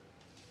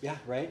 Yeah,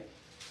 right?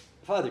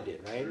 The Father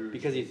did, right? Through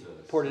Because he Jesus.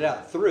 poured it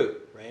out through,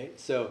 right?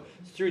 So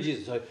it's through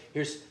Jesus. So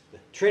here's the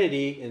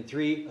Trinity in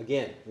three,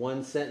 again,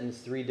 one sentence,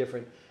 three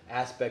different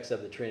aspects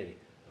of the Trinity.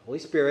 The Holy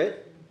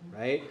Spirit,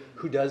 right,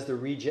 who does the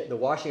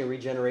washing and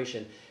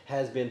regeneration,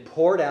 has been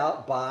poured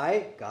out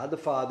by God the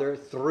Father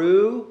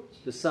through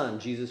the Son,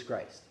 Jesus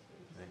Christ.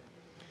 Right?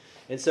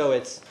 And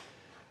so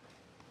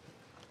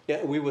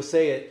we will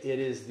say it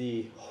is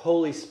the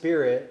Holy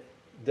Spirit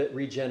that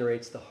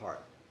regenerates the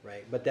heart,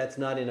 right? But that's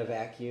not in a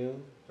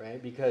vacuum,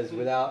 right? Because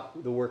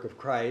without the work of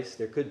Christ,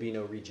 there could be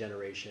no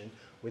regeneration.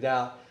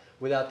 Without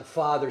the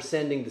Father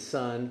sending the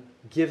Son,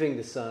 giving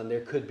the Son,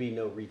 there could be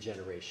no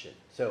regeneration.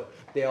 So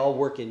they all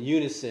work in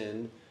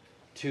unison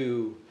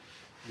to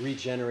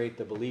regenerate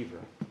the believer,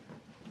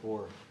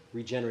 or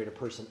regenerate a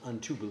person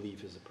unto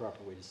belief is the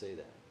proper way to say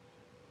that.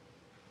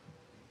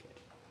 Okay.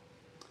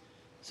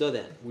 So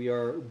then, we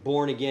are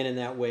born again in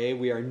that way.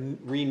 We are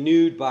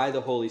renewed by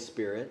the Holy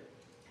Spirit.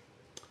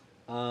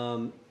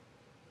 And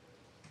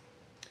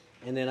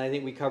then I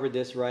think we covered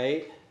this,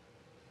 right?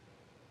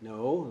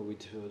 No,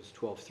 it was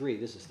 12:3.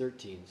 This is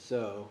 13.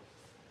 So,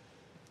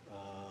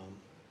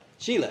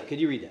 Sheila, could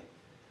you read that?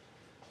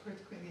 1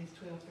 Corinthians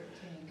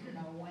 12:13. In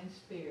our one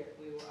spirit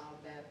we were all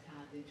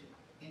baptized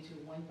into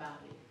one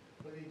body,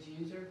 whether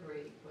Jews or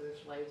Greek, whether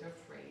slaves or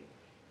free,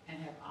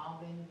 and have all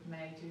been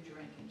made to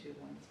drink into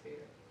one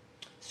spirit.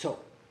 So,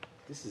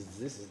 this is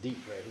deep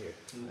right here.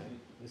 Right?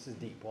 This is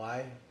deep.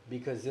 Why?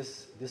 Because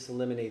this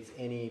eliminates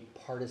any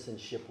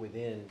partisanship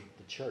within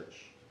the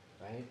church,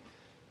 right?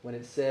 When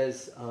it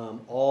says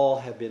all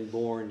have been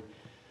born,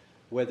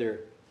 whether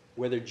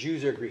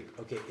Jews or Greek.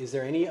 Okay, is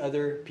there any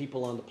other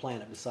people on the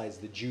planet besides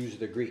the Jews or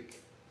the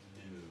Greek?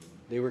 No.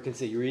 They were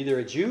considered, you were either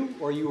a Jew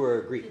or you were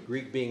a Greek.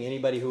 Greek being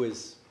anybody who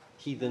is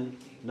heathen,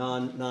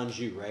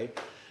 non-Jew, right?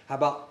 How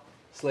about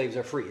slaves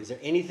are free? Is there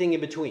anything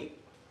in between?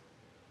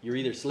 You're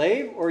either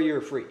slave or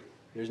you're free.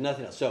 There's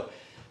nothing else. So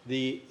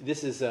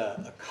this is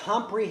a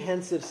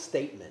comprehensive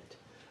statement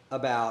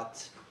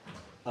about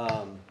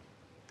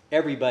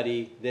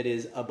everybody that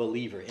is a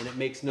believer. And it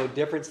makes no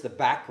difference the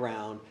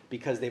background,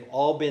 because they've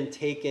all been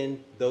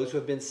taken, those who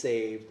have been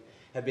saved,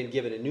 have been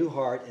given a new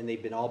heart, and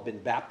they've all been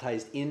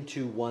baptized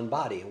into one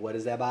body. And what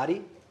is that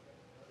body?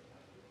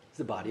 It's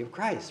the body of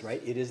Christ,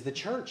 right? It is the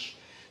church.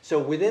 So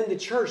within the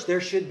church,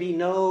 there should be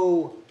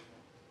no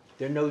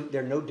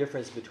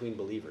difference between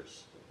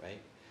believers,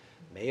 right?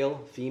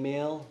 Male,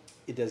 female.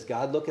 Does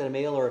God look at a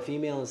male or a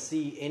female and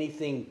see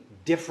anything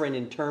different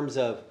in terms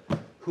of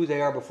who they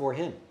are before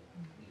him?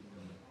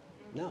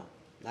 No,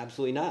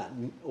 absolutely not.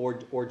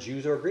 Or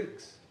Jews or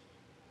Greeks?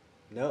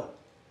 No.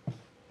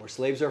 Or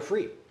slaves are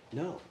free?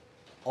 No.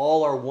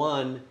 All are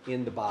one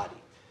in the body.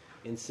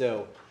 And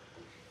so,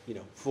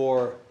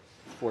 for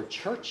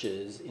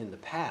churches in the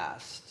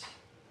past,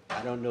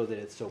 I don't know that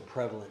it's so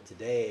prevalent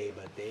today,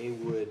 but they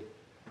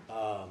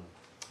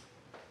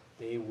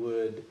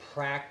would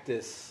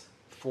practice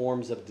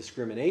forms of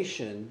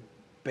discrimination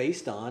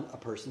based on a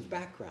person's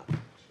background.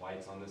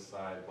 Whites on this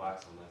side,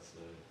 blacks on that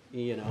side.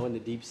 In the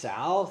Deep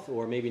South,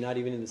 or maybe not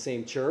even in the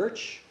same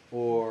church,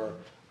 or,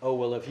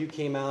 if you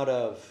came out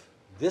of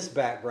this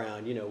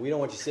background, we don't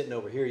want you sitting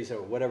over here. You say,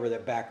 whatever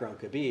that background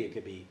could be. It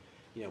could be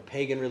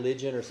pagan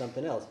religion or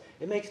something else.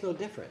 It makes no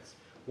difference.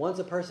 Once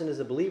a person is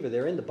a believer,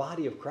 they're in the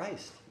body of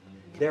Christ.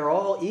 They're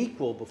all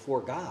equal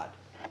before God.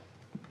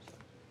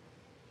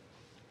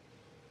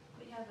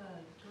 We have a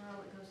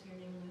girl that goes here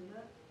named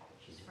Luba.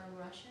 She's from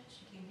Russia.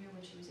 She came here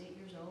when she was 8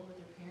 years old with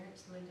her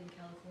parents, lived in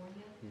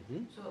California.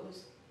 Mm-hmm. So it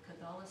was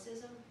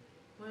Catholicism.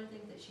 One of the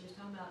things that she was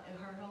talking about, and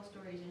her whole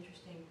story is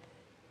interesting,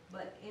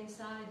 but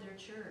inside their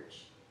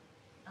church,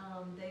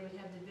 they would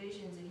have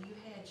divisions. If you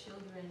had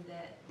children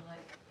that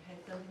had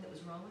something that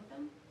was wrong with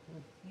them,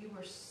 you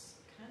were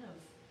kind of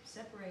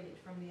separated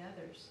from the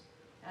others.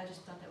 I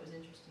just thought that was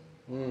interesting.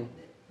 That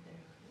it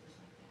was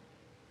like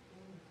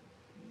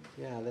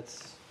that. Yeah,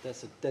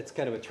 that's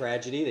kind of a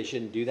tragedy. They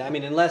shouldn't do that. I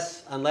mean,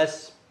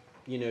 unless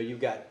you've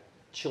got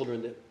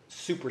children that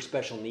super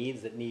special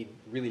needs that need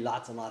really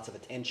lots and lots of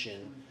attention.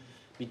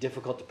 It'd be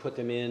difficult to put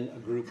them in a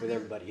group with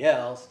everybody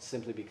else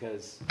simply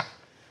because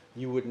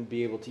you wouldn't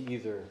be able to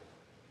either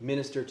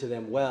minister to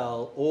them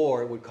well,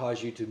 or it would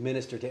cause you to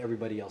minister to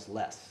everybody else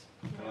less.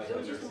 It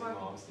was just a mark.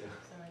 Moms, yeah.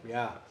 Sorry.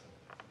 Yeah.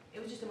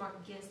 It was just a mark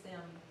against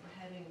them for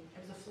having.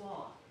 It was a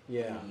flaw.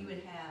 Yeah. That you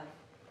would have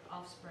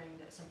offspring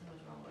that something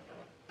was wrong with them.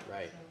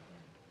 Right. So,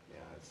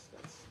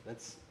 Yeah,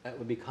 that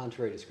would be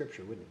contrary to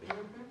Scripture, wouldn't it be?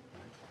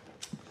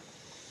 Mhm.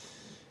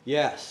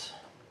 Yes.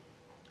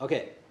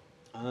 Okay.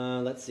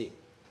 Let's see.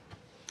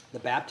 The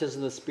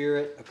baptism of the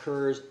Spirit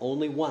occurs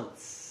only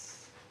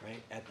once,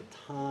 right? At the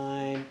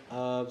time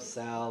of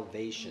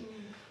salvation.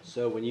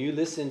 So when you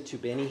listen to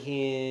Benny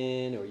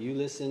Hinn, or you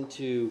listen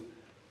to,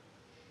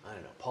 I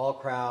don't know, Paul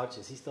Crouch,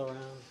 is he still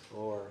around?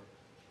 Or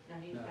No,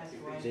 he No, passed he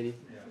away. did he?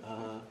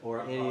 Yeah. Or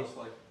Rob any?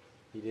 Parsley.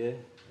 He did.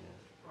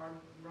 Yeah. Or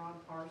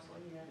Rod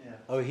Parsley, yeah. Yeah.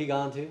 Oh, he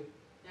gone too?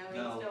 No, he's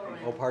No. still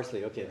around. Oh,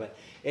 Parsley. Okay, but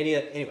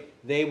anyway,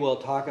 they will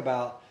talk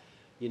about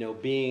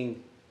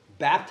being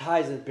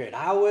baptized in the Spirit.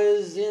 I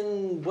was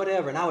in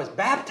whatever, and I was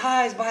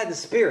baptized by the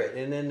Spirit,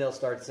 and then they'll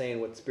start saying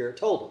what the Spirit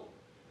told them.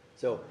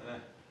 So,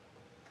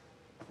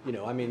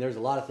 there's a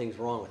lot of things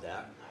wrong with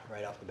that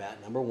right off the bat.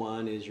 Number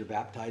one is you're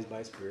baptized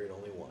by Spirit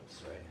only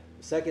once, right?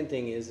 The second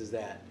thing is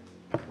that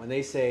when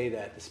they say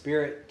that the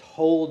Spirit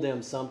told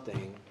them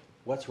something,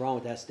 what's wrong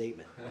with that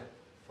statement?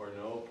 For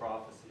no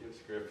prophecy of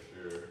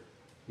Scripture.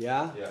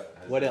 Yeah? Yeah.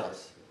 What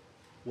else?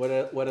 What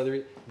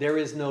other? There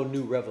is no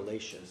new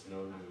revelation, There's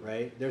no new.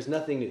 right? There's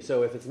nothing new.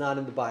 So if it's not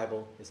in the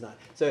Bible, it's not.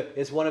 So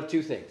it's one of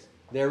two things.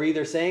 They're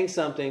either saying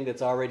something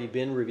that's already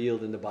been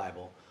revealed in the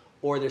Bible,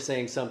 or they're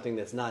saying something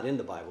that's not in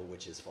the Bible,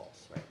 which is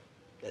false, right?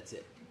 That's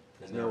it.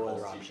 There's And they're no a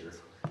other false options.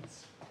 teacher.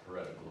 It's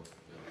heretical.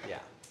 Yeah.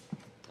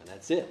 And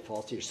that's it,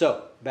 false teacher.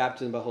 So,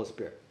 baptism by the Holy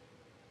Spirit.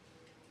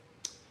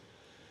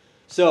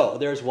 So,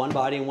 there's one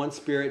body and one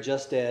Spirit,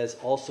 just as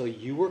also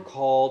you were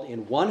called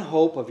in one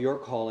hope of your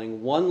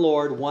calling, one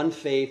Lord, one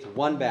faith,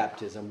 one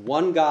baptism,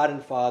 one God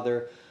and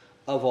Father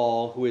of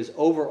all, who is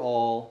over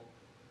all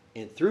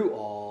and through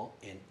all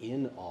and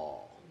in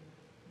all.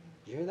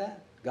 Did you hear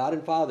that? God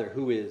and Father,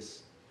 who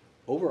is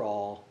over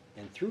all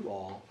and through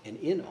all and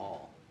in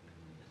all.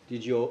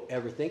 Did you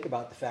ever think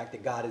about the fact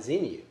that God is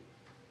in you?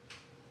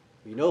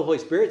 You know the Holy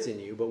Spirit's in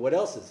you, but what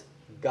else is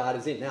God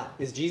is in? Now,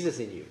 is Jesus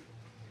in you?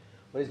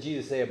 What does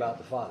Jesus say about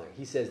the Father?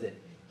 He says that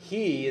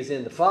He is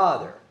in the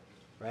Father,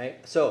 right?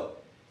 So,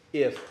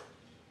 if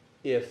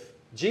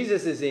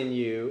Jesus is in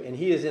you and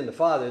He is in the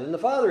Father, then the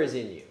Father is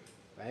in you,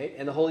 right?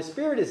 And the Holy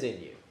Spirit is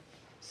in you.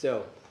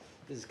 So,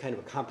 this is kind of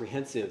a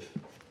comprehensive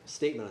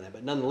statement on that,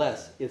 but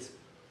nonetheless, it's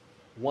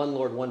one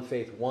Lord, one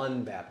faith,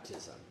 one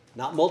baptism.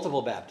 Not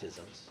multiple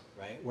baptisms,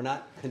 right? We're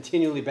not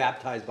continually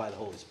baptized by the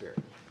Holy Spirit.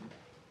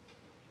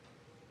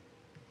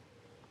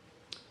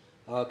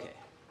 Okay.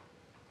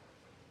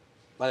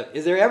 By the way,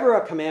 is there ever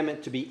a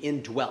commandment to be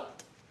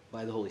indwelt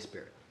by the Holy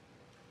Spirit?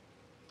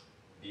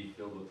 Be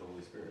filled with the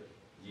Holy Spirit.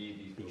 Ye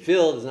be Being filled.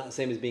 filled is not the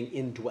same as being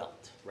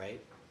indwelt, right?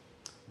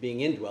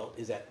 Being indwelt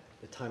is at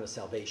the time of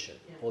salvation.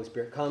 Yeah. Holy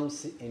Spirit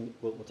comes, and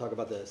we'll talk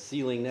about the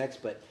sealing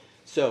next. But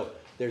so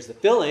there's the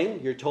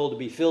filling. You're told to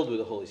be filled with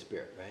the Holy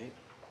Spirit,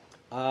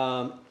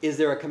 right? Is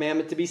there a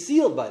commandment to be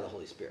sealed by the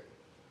Holy Spirit?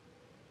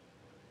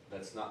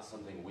 That's not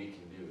something we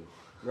can do.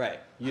 Right.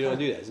 You don't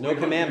do that. There's We no don't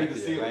do commandment the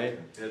to do that, sealing.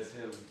 right? That's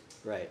Him.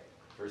 Right.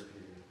 First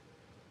Peter.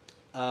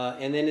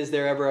 And then is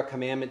there ever a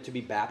commandment to be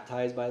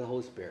baptized by the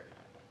Holy Spirit?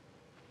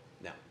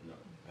 No. No.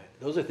 Right?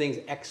 Those are things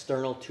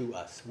external to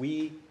us.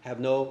 We have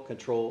no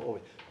control over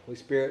it. Holy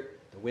Spirit,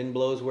 the wind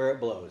blows where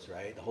it blows,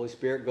 right? The Holy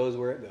Spirit goes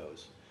where it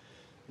goes.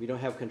 We don't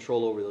have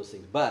control over those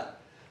things.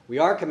 But we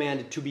are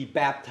commanded to be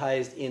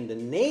baptized in the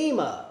name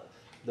of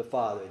the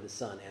Father, the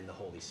Son, and the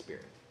Holy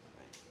Spirit.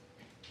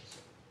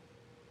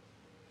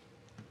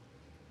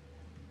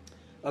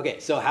 Right? Okay,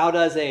 so how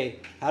does the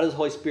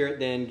Holy Spirit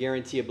then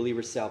guarantee a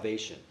believer's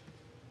salvation?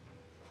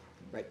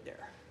 Right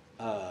there.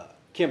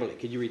 Kimberly,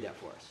 could you read that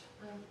for us?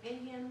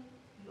 In Him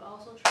you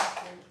also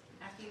trusted,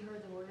 after you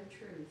heard the word of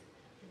truth,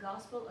 the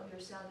gospel of your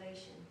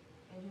salvation,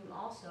 in whom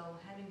also,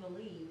 having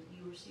believed,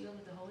 you were sealed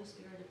with the Holy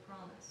Spirit of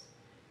promise,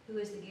 who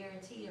is the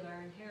guarantee of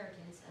our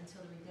inheritance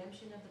until the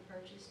redemption of the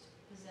purchased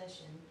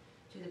possession,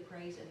 to the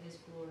praise of His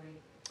glory.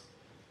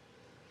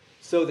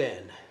 So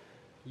then,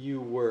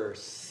 you were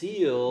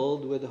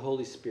sealed with the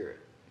Holy Spirit,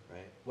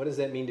 right? What does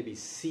that mean to be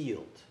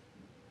sealed?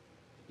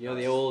 You know,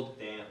 the old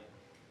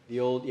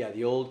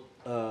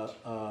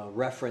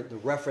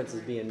reference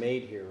is being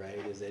made here, right?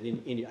 Is that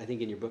I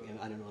think in your book,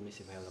 I don't know, let me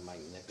see if I have the mic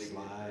next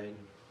slide.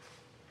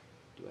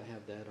 Do I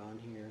have that on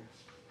here?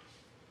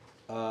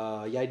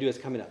 Yeah, I do. It's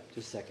coming up.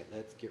 Just a second.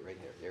 Let's get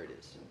right there. There it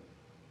is.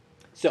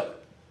 So,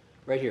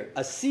 right here.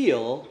 A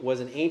seal was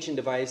an ancient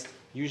device,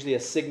 usually a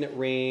signet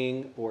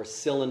ring or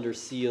cylinder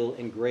seal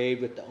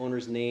engraved with the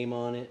owner's name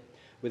on it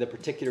with a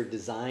particular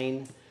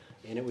design.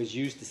 And it was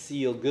used to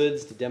seal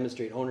goods, to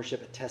demonstrate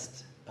ownership,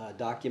 attest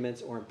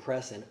documents, or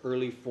impress an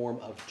early form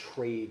of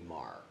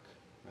trademark.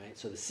 Right?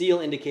 So the seal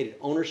indicated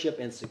ownership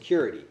and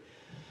security.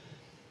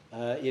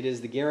 It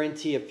is the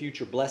guarantee of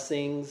future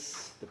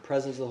blessings. The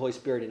presence of the Holy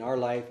Spirit in our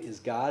life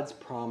is God's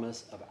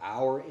promise of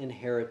our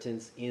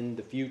inheritance in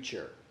the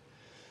future.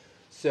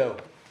 So,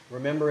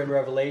 remember in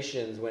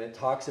Revelations when it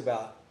talks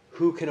about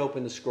who can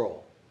open the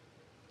scroll.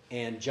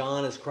 And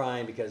John is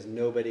crying because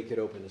nobody could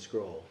open the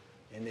scroll.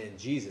 And then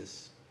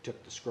Jesus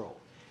took the scroll.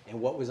 And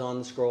what was on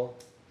the scroll?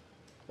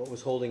 What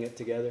was holding it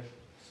together?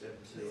 7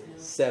 seals.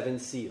 7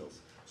 seals.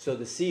 So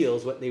the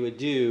seals, what they would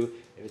do,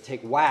 they would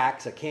take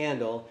wax, a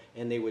candle,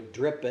 and they would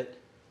drip it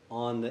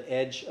on the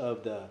edge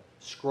of the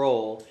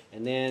scroll,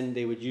 and then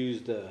they would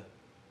use the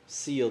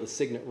seal, the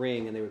signet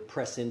ring, and they would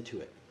press into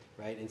it,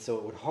 right? And so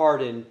it would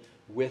harden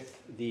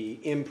with the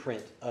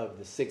imprint of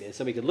the signet. And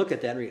somebody could look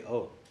at that and read,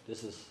 oh,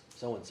 this is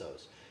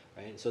so-and-so's,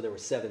 right? And so there were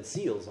 7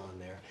 seals on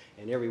there,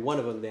 and every one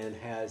of them then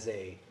has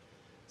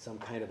some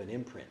kind of an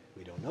imprint.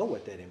 We don't know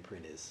what that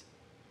imprint is.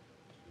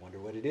 Wonder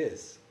what it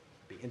is.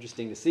 Be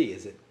interesting to see.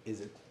 Is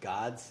it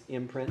God's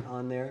imprint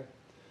on there?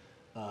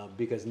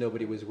 Because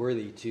nobody was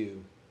worthy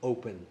to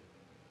open,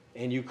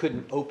 and you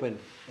couldn't open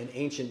an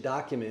ancient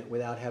document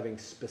without having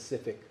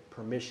specific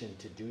permission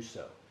to do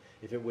so.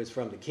 If it was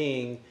from the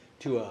king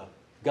to a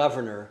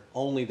governor,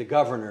 only the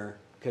governor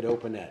could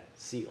open that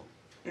seal.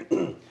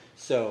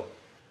 So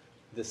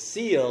the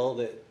seal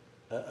that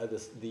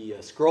the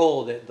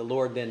scroll that the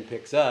Lord then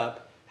picks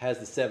up has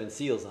the 7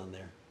 seals on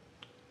there.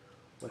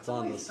 What's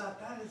on I those? thought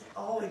that has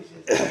always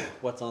just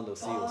What's on those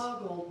seals?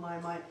 boggled my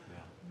mind.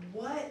 Yeah.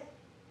 What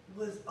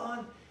was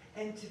on,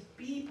 and to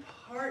be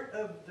part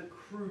of the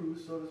crew,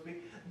 so to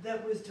speak,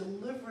 that was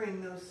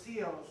delivering those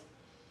seals.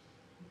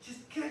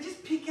 Can I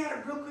just peek at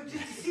it real quick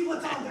just to see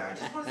what's on there? I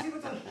just want to see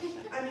what's on.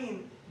 I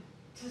mean,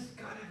 does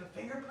God have a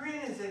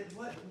fingerprint? Is it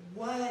what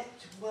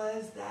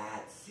was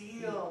that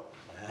seal?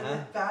 Uh-huh.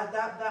 And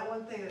that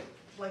one thing that,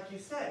 like you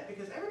said,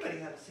 because everybody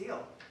had a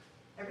seal.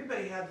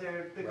 Everybody had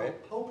their big Right.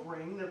 old Pope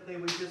ring that they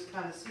would just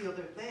kind of seal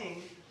their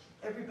thing.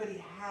 Everybody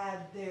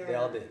had their. They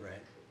all did,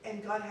 right?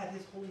 And God had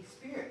His Holy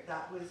Spirit.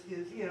 That was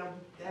His,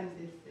 and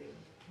His thing.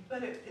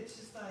 but it's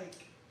just like,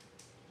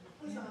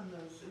 what was on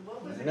those?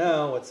 What was it?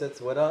 No,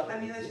 what up? I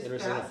mean, that's just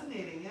Interesting.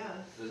 fascinating. Yeah.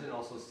 Doesn't it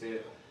also say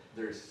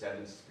there's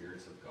 7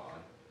 spirits of God?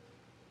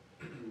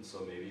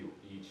 So maybe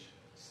each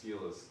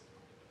seal is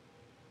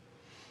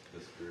the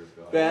Spirit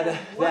of God.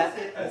 Was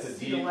it a It's a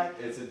seal? deep. Like,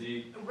 It's a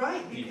deep.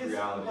 right, deep because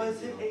reality,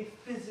 was you it know. a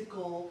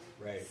physical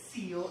Right.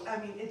 seal? I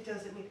mean, it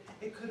doesn't mean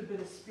it could have been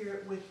a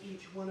spirit with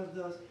each one of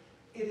those.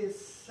 It is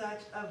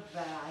such a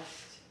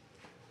vast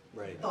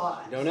Right.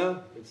 thought. You don't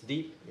know? It's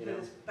deep, It know.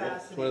 is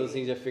It's one of those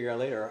things fascinating. you have to figure out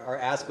later, or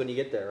ask when you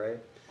get there, right?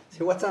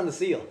 So what's on the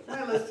seal?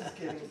 My list is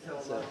getting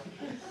so So- long.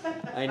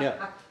 I know.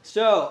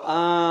 So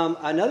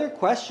another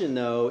question,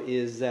 though,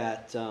 is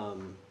that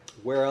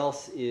where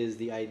else is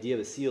the idea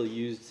of a seal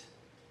used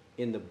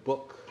in the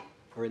book,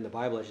 or in the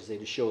Bible, I should say,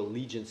 to show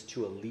allegiance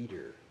to a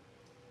leader?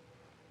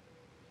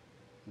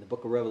 In the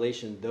book of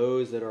Revelation,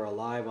 those that are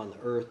alive on the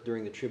earth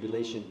during the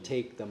tribulation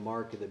take the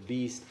mark of the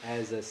beast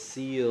as a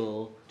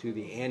seal to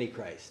the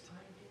Antichrist.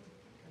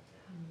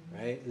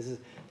 Right? This is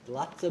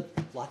lots of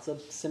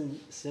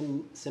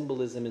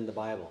symbolism in the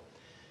Bible,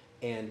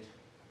 and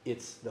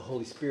it's the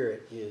Holy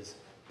Spirit is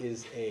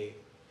a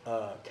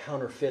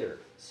counterfeiter.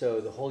 So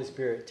the Holy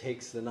Spirit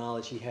takes the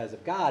knowledge He has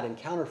of God and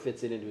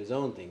counterfeits it into His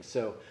own things.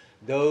 So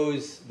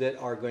those that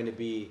are going to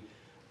be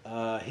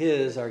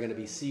His are going to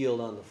be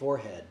sealed on the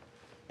forehead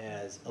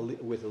as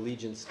with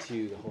allegiance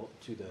to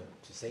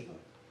Satan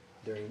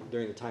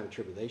during the time of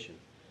tribulation,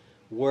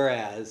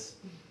 whereas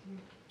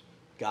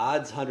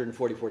God's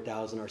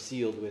 144,000 are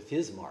sealed with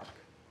His mark.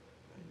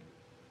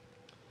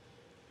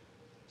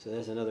 So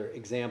there's another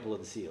example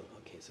of the seal.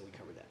 Okay, so we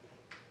covered that.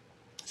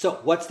 So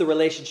what's the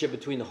relationship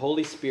between the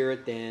Holy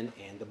Spirit then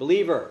and the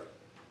believer?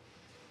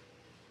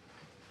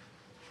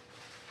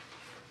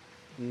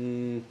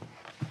 Mom,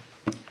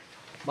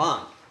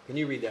 can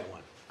you read that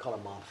one? Call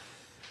her Mom.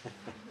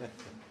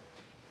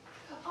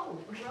 Oh,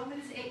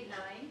 Romans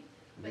 8:9,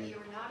 but you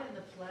are not in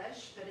the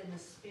flesh, but in the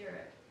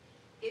Spirit,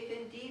 if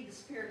indeed the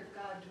Spirit of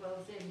God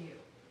dwells in you.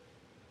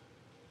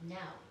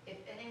 Now, if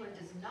anyone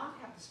does not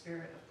have the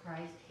Spirit of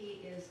Christ,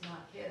 he is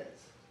not his.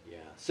 Yeah.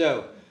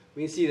 So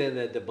we can see then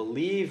that the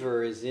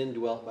believer is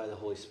indwelt by the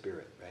Holy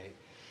Spirit, right?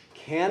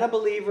 Can a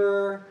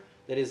believer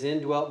that is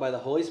indwelt by the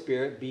Holy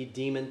Spirit be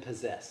demon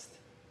possessed?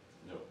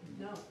 No.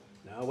 No.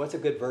 No. What's a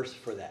good verse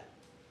for that?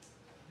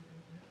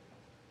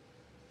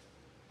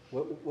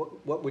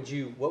 What would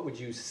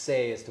you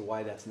say as to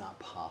why that's not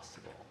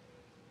possible?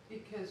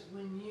 Because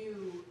when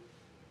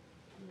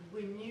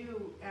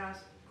you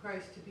ask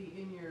Christ to be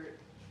in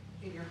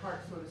your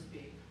heart, so to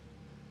speak,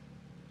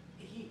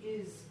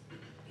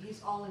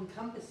 he's all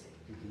encompassing.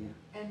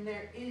 And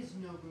there is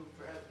no room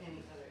for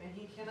any other, and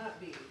he cannot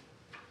be.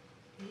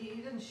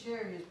 He doesn't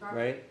share his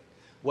property. Right?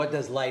 What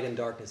does light and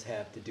darkness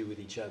have to do with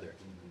each other?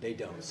 They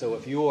don't. So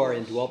if you are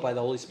indwelt by the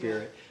Holy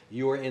Spirit,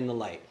 you are in the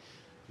light.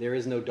 There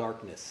is no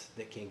darkness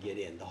that can get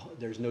in.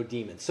 There's no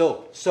demon.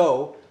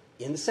 So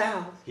in the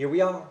South, here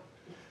we are.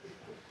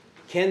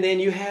 Can then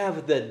you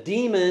have the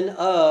demon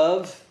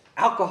of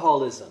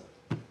alcoholism?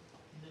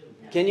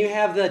 Can you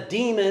have the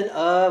demon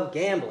of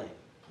gambling?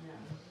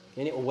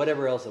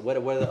 Whatever else, what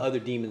are the other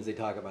demons they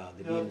talk about?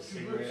 The demons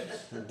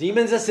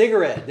of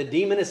cigarette. The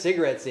demon of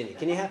cigarettes in you.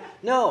 Can you have?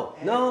 No,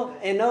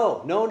 and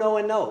no,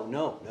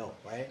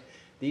 right?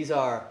 These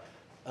are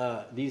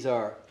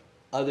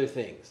other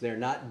things. They're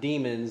not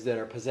demons that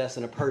are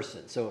possessing a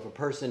person. So if a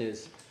person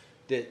is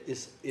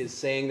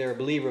saying they're a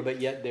believer, but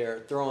yet they're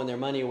throwing their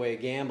money away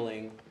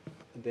gambling,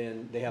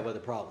 then they have other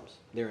problems.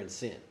 They're in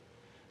sin.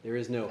 There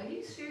is no Are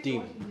you serious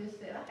demon. what you just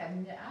said?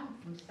 I'm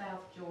from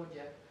South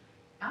Georgia.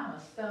 I'm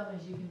as Southern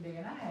as you can be,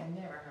 and I had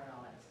never heard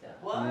all that stuff.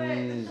 What?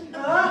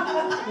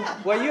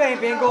 Well, you ain't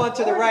been going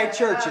to the right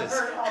churches. I've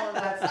heard all of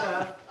that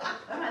stuff.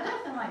 I mean,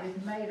 that sounds like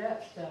it's made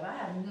up stuff. I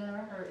have never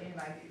heard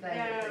anybody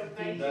say it's a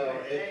demon. No,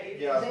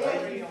 They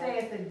actually say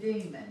it's a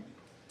demon.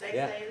 They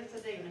Yeah. say it's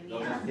a demon, No,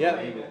 yeah.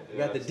 Yeah, demon. you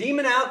got the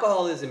demon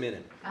alcoholism in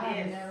him. I have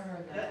Yes. never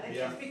heard that. It's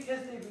Yeah. just because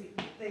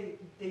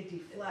they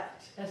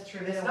deflect. That's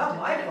true. It's They don't not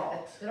my take it-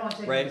 fault. They don't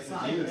take Right. it The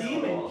seriously.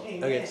 demon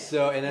came Okay, in.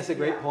 so, and that's a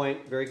great Yeah.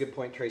 point, very good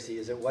point, Tracy,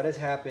 is that what has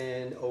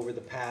happened over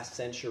the past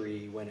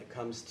century when it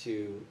comes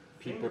to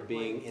people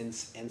being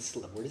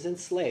enslaved, what is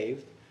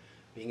enslaved?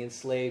 Being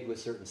enslaved with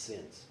certain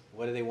sins.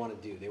 What do they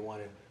want to do? They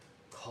want to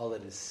call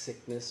it a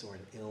sickness or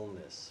an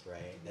illness,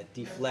 right? That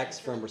deflects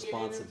from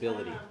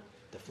responsibility.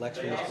 Deflects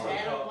from They also-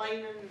 responsibility. Adam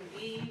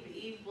blaming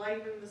Eve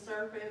blaming the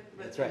serpent,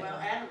 but, That's right. well,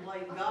 Adam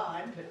blamed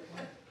God.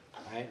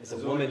 Right? It's a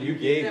That's woman what you you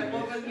gave That me,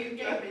 woman you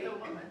gave me, the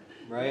woman.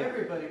 right?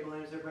 Everybody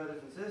blames their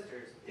brothers and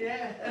sisters.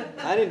 Yeah.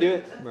 I didn't do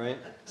it, right?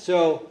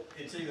 So,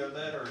 It's either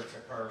that or it's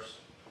a curse.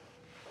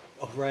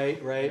 oh, right,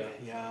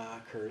 yeah,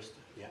 cursed.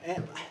 Yeah.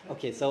 And,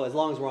 okay, so as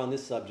long as we're on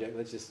this subject,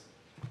 let's just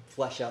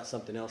flesh out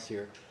something else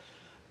here.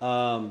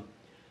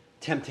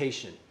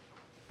 Temptation.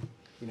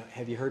 You know,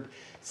 have you heard?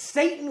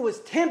 Satan was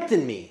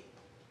tempting me.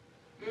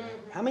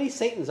 How many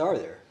Satans are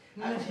there?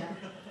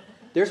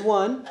 There's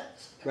one,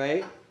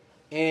 right?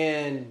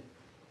 And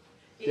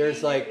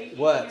there's like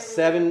what,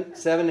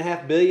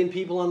 7.5 billion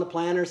people on the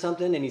planet or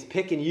something, and he's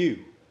picking you,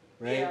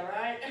 right? Yeah,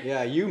 right?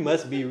 Yeah, you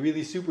must be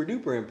really super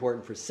duper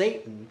important for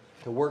Satan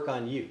to work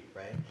on you,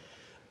 right?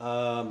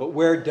 But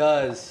where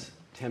does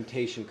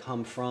temptation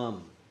come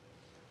from?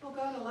 Well,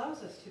 God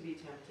allows us to be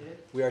tempted.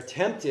 We are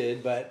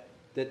tempted, but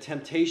the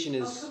temptation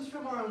It is comes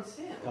from our own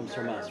sin. comes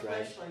from us,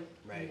 right? Fleshly.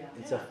 Right.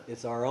 Yeah.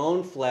 It's our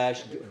own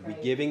flesh. We're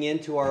giving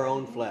into our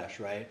own flesh,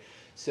 right?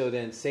 So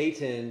then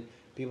Satan,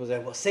 people say,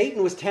 well,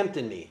 Satan was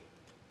tempting me.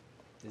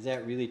 Is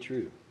that really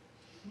true?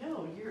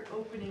 No, you're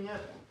opening up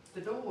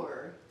the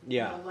door.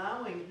 Yeah. And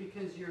allowing,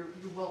 because you're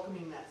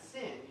welcoming that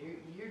sin.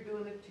 You're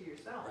doing it to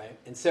yourself. Right.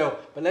 And so,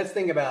 but let's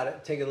think about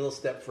it. Take it a little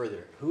step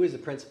further. Who is the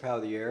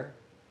principality of the air?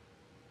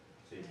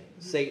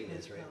 Satan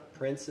is, right?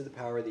 Prince of the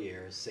power of the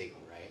air is Satan,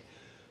 right?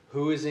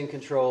 Who is in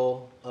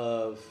control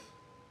of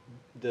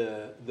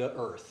the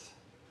earth,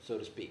 so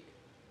to speak?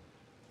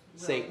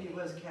 Well, Satan. He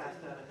was cast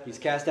out of heaven. He's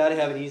cast out of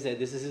heaven. He said,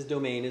 this is his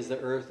domain, is the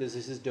earth, this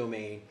is his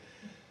domain.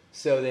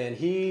 So then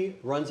he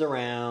runs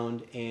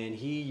around and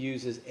he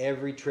uses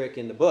every trick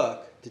in the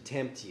book to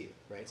tempt you,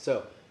 right?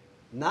 So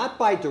not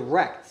by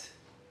direct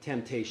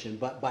temptation,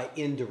 but by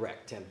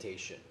indirect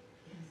temptation.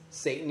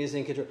 Satan is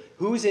in control.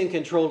 Who's in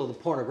control of the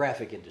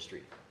pornographic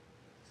industry?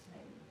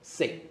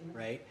 Satan,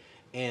 right?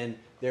 And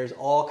there's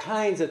all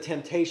kinds of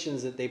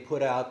temptations that they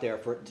put out there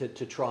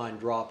to try and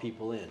draw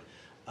people in.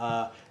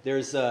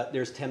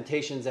 There's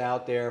temptations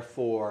out there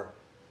for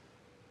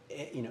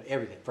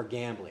everything, for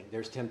gambling.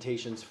 There's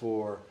temptations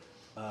for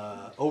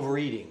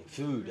overeating,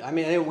 food. I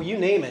mean, you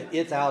name it,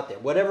 it's out there.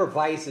 Whatever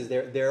vice is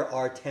there, there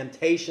are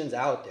temptations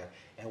out there.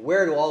 And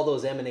where do all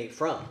those emanate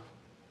from?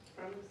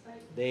 From Satan.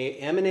 They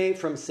emanate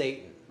from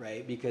Satan,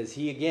 right? Because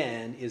he,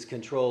 again, is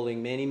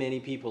controlling many, many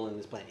people in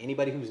this planet.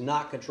 Anybody who's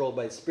not controlled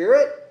by the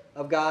Spirit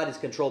of God is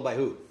controlled by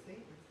who?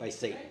 Satan. By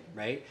Satan,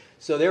 right?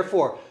 So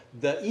therefore,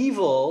 the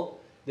evil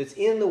that's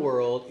in the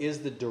world is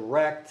the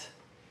direct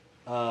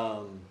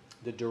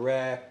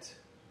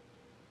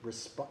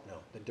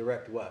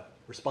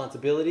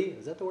responsibility.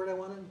 Is that the word I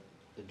wanted?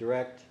 The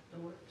direct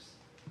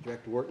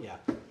work, yeah.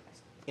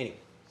 Anyway,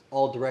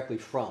 all directly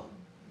from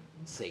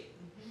Satan.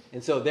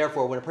 And so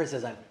therefore, when a person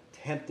says, I'm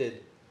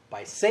tempted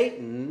by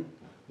Satan,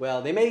 well,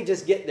 they may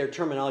just get their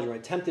terminology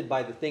right, tempted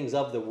by the things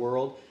of the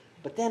world.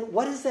 But then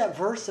what is that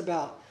verse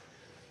about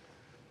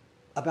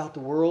the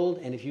world?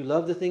 And if you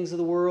love the things of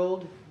the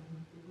world,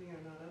 We are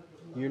not of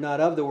the You're not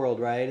of the world,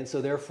 right? And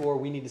so therefore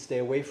we need to stay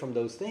away from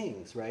those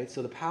things, right?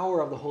 So the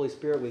power of the Holy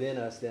Spirit within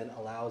us then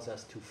allows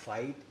us to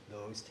fight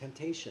those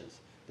temptations.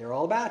 They're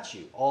all about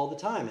you all the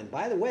time. And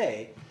by the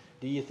way,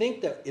 do you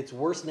think that it's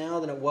worse now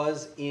than it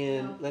was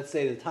in, let's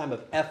say, the time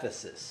of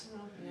Ephesus,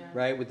 Yeah.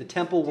 right? With the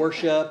temple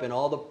worship and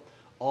all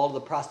the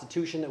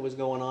prostitution that was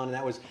going on, and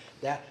that was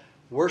that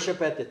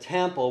worship at the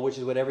temple, which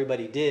is what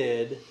everybody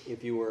did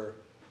if you were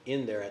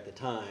in there at the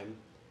time,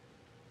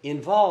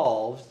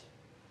 involved,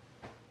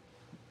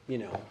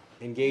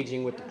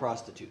 engaging with the You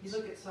prostitutes.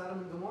 look at Sodom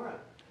and Gomorrah.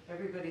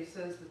 Everybody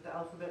says that the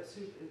alphabet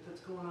soup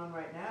that's going on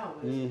right now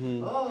is,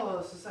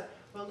 Mhm. society.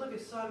 Well, look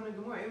at Sodom and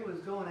Gomorrah. It was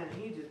going and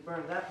he just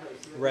burned that place.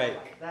 It was Right.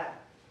 Like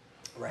that.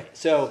 Right.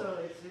 So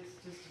it's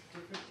just a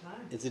different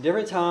time. It's a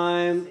different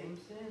time, Same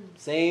sin.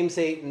 same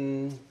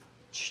Satan,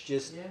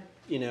 just,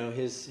 Yeah.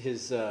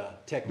 his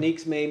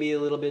techniques may be a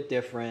little bit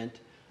different,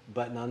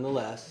 but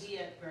nonetheless, He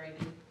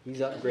upgraded. he's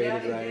upgraded, Yeah,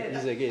 he right?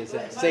 did. It's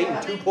But Satan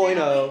I think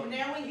 2.0.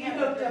 Now we He have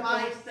hooked a up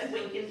device on- that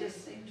we can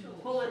just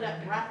pull it up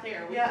right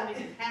there. We Yeah. don't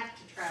even have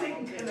to travel.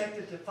 Satan to it.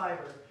 connected to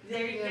fiber.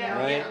 There you go, Yeah.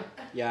 Right?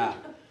 yeah.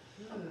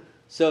 Yeah.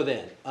 So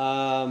then,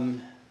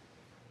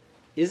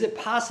 is it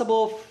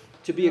possible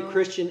to be a No.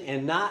 Christian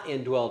and not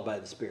indwelled by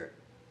the Spirit?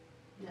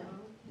 No.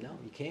 No,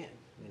 you can't.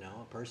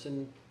 A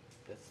person,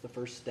 that's the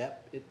first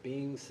step it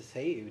being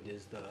saved,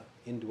 is the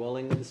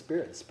indwelling of the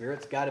Spirit. The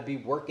Spirit's got to be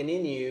working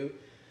in you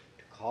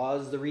to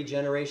cause the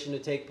regeneration to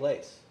take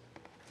place.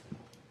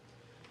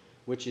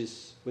 Which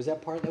was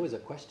that was a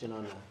question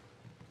on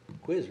the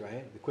quiz,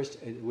 right? The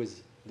question, it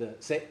was the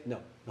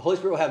Holy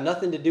Spirit will have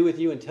nothing to do with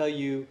you until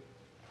you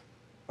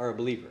are a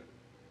believer.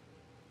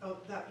 Oh,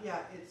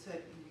 it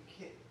said you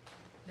can't.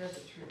 That's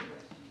a true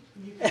question.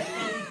 You could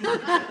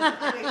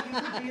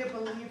be a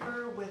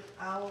believer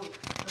without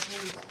the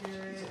Holy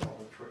Spirit. It's all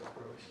the trick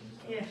questions.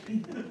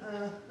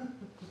 Yeah.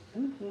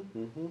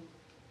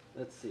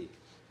 Let's see.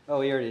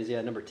 Oh, here it is.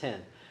 Yeah, number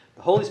 10.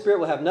 The Holy Spirit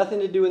will have nothing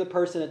to do with a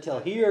person until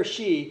he or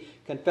she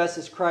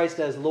confesses Christ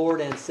as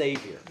Lord and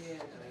Savior. Yeah,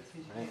 because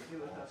you can't do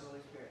it without the Holy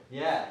Spirit.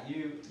 Yeah,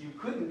 you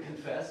couldn't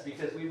confess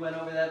because we went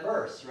over that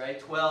verse,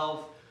 right?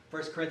 1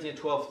 Corinthians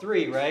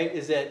 12:3, right?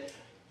 Is that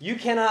you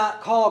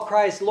cannot call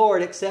Christ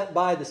Lord except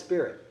by the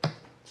Spirit.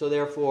 So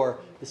therefore,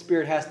 the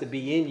Spirit has to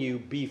be in you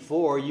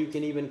before you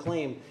can even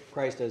claim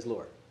Christ as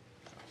Lord.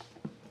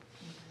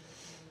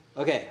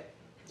 Okay,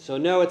 so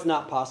no, it's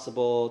not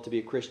possible to be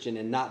a Christian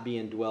and not be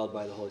indwelled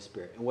by the Holy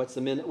Spirit. And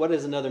what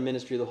is another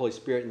ministry of the Holy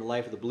Spirit in the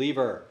life of the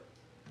believer?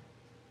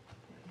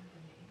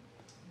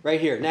 Right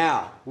here.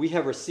 Now, we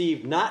have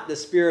received not the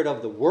spirit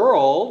of the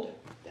world,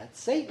 that's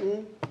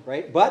Satan,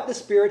 right? But the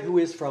Spirit who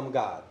is from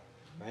God,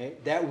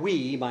 right? That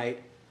we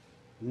might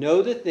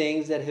know the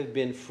things that have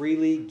been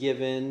freely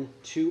given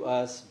to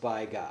us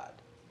by God.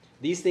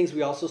 These things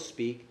we also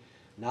speak,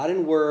 not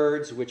in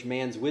words which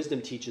man's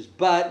wisdom teaches,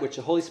 but which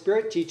the Holy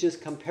Spirit teaches,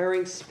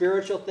 comparing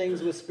spiritual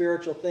things with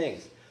spiritual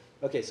things.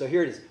 Okay, so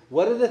here it is.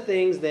 What are the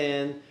things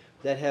then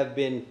that have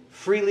been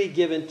freely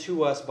given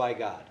to us by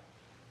God?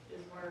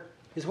 His word.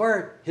 His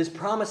word, his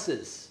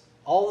promises,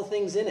 all the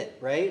things in it,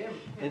 right?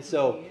 And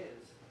so, He is.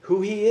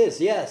 who he is,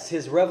 yes,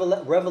 his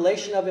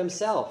revelation of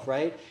himself,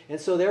 right? And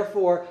so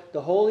therefore,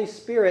 the Holy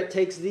Spirit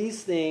takes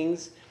these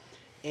things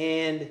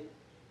and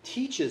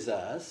teaches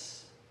us,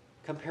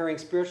 comparing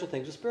spiritual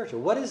things with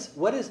spiritual. What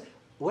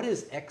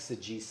is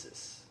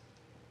exegesis?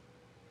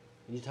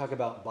 When you talk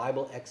about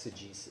Bible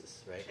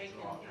exegesis, right? Taking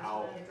Draw his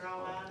out. word,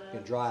 draw out You of.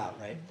 can draw out,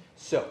 right?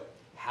 So,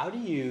 how do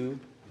you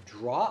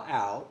draw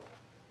out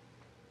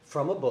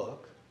from a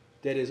book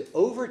that is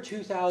over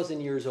 2,000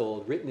 years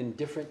old, written in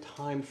different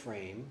time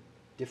frame,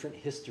 different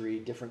history,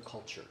 different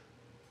culture?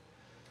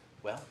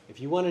 Well, if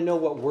you want to know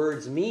what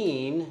words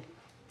mean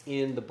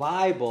in the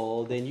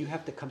Bible, then you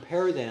have to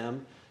compare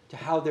them to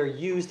how they're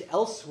used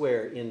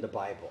elsewhere in the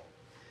Bible.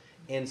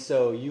 And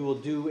so you will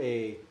do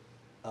a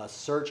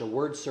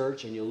word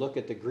search, and you'll look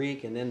at the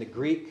Greek, and then the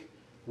Greek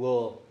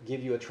will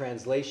give you a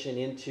translation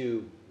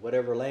into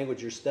whatever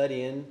language you're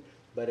studying.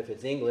 But if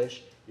it's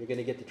English, you're going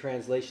to get the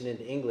translation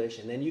into English,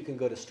 and then you can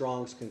go to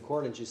Strong's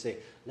Concordance. You say,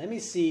 let me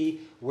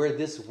see where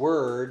this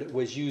word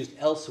was used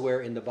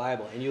elsewhere in the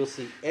Bible. And you'll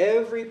see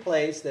every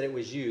place that it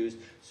was used,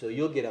 so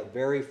you'll get a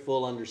very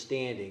full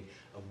understanding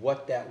of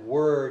what that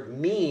word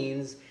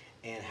means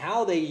and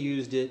how they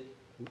used it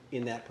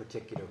in that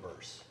particular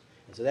verse.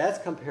 And so that's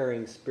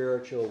comparing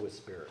spiritual with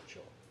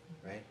spiritual,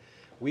 right?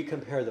 We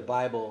compare the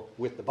Bible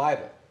with the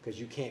Bible because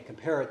you can't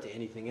compare it to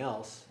anything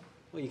else.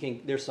 Well, you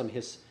can. There's some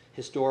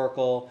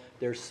historical,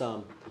 there's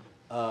some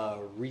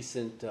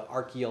recent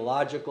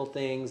archaeological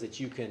things that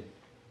you can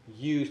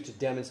use to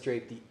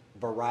demonstrate the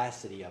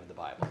veracity of the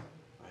Bible,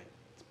 right?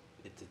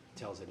 It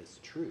tells it it's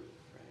true,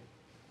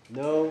 right?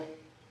 No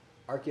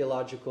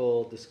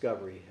archaeological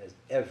discovery has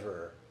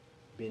ever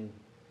been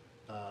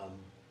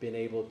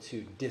able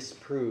to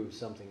disprove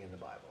something in the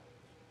Bible.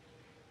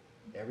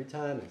 Every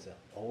time it's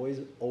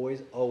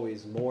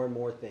always more and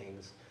more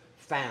things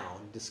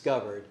found,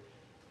 discovered,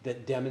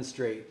 that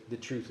demonstrate the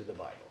truth of the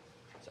Bible.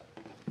 So,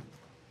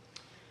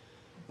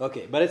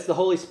 okay, but it's the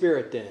Holy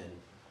Spirit then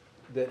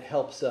that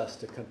helps us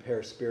to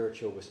compare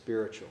spiritual with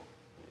spiritual.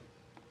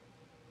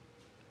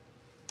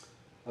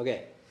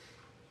 Okay.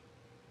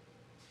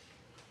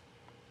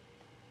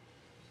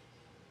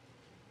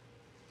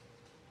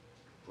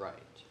 Right.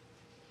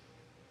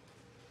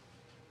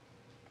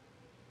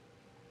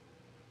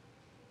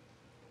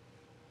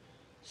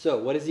 So,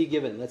 what has he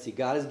given? Let's see.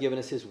 God has given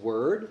us his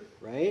word,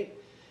 right?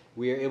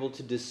 We are able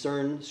to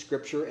discern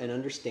Scripture and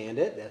understand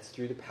it. That's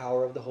through the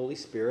power of the Holy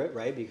Spirit,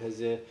 right?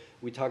 Because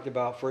we talked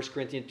about 1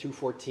 Corinthians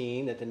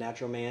 2:14, that the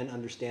natural man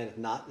understandeth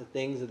not the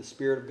things of the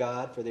Spirit of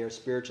God, for they are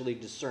spiritually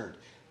discerned.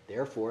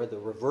 Therefore, the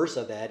reverse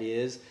of that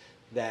is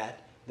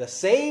that the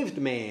saved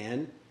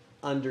man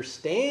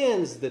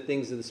understands the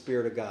things of the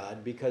Spirit of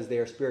God because they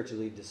are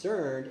spiritually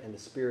discerned, and the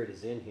Spirit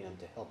is in him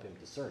to help him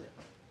discern it.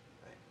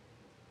 Right?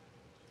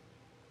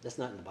 That's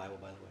not in the Bible,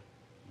 by the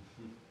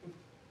way.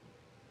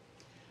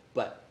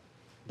 But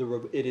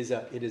it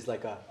is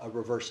like a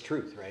reverse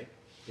truth, right?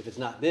 If it's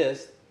not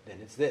this, then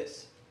it's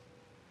this.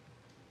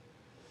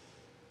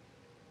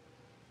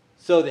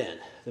 So then,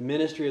 the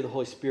ministry of the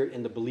Holy Spirit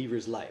in the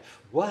believer's life.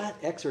 What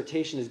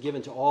exhortation is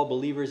given to all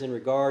believers in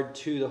regard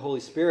to the Holy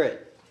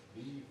Spirit?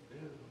 Be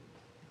filled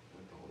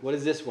with the Holy What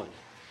is this one?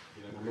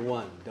 Spirit. Number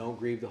one, don't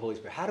grieve the Holy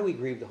Spirit. How do we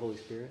grieve the Holy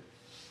Spirit?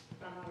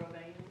 By not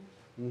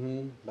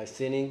obeying. By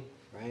sinning,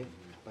 right?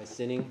 By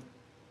sinning.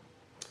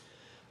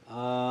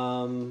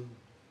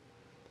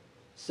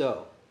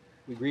 So,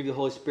 we grieve the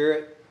Holy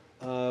Spirit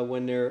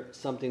when there's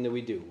something that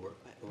we do,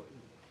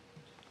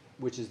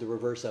 which is the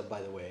reverse of,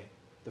 by the way,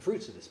 the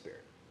fruits of the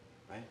Spirit,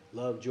 right?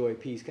 Love, joy,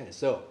 peace, kindness.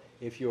 So,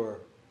 if you're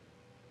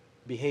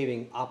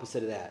behaving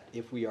opposite of that,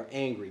 if we are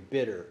angry,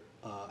 bitter,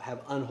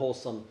 have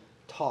unwholesome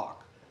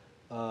talk,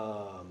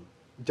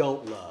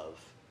 don't love,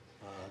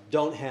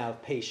 don't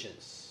have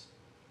patience,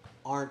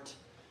 aren't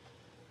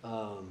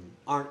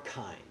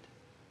kind,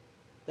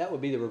 that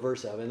would be the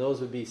reverse of, and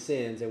those would be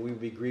sins, and we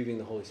would be grieving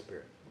the Holy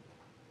Spirit.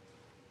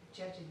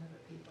 Judging other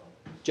people.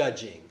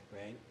 Judging,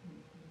 right?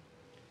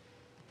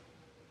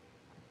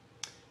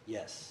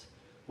 Yes.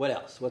 What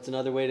else? What's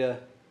another way to,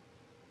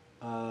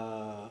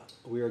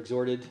 we are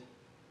exhorted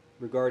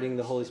regarding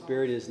the Holy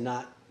Spirit is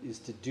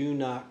to do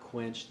not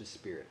quench the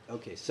Spirit.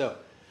 Okay, so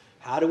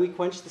how do we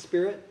quench the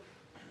Spirit?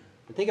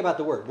 And think about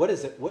the word. What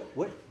is it?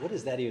 What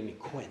does that even mean?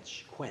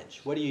 Quench.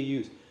 Quench. What do you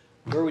use?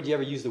 Where would you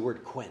ever use the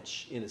word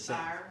quench in a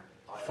sentence?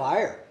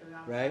 Fire,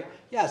 right?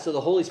 Yeah, so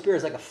the Holy Spirit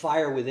is like a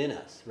fire within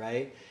us,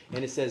 right?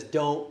 And it says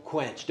don't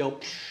quench,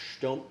 don't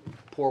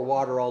pour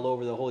water all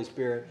over the Holy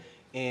Spirit,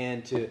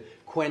 and to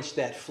quench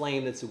that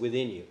flame that's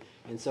within you.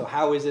 And so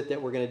how is it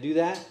that we're going to do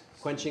that?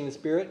 Quenching the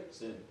Spirit?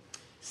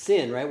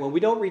 Sin, right? When we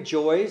don't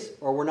rejoice,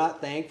 or we're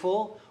not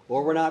thankful,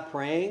 or we're not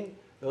praying,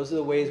 those are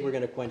the ways we're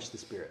going to quench the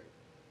Spirit.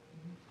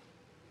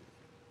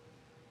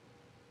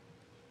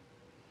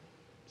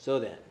 So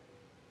then,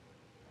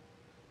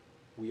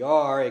 we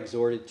are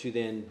exhorted to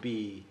then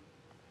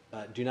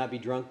do not be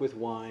drunk with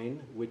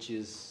wine, which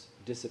is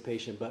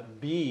dissipation,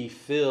 but be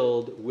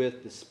filled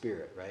with the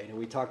Spirit, right? And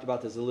we talked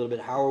about this a little bit.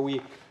 How are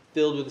we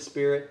filled with the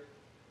Spirit?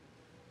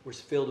 We're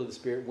filled with the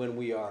Spirit when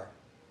we are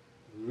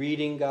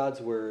reading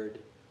God's Word,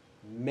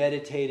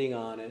 meditating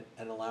on it,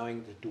 and allowing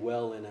it to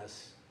dwell in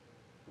us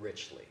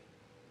richly.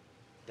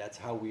 That's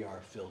how we are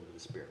filled with the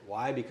Spirit.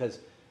 Why? Because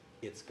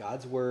it's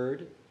God's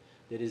Word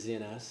that is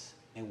in us,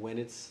 and when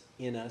it's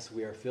in us,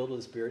 we are filled with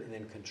the Spirit and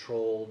then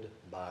controlled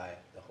by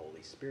the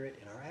Holy Spirit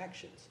in our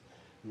actions.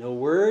 No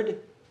word.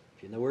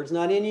 If the word's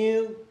not in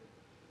you,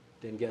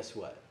 then guess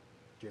what?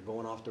 You're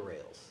going off the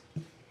rails.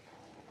 Okay,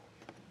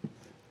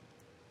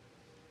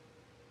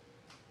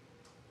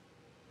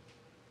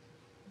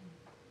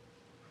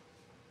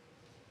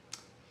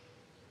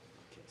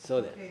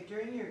 so then. Okay,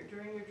 during your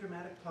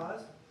dramatic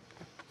pause,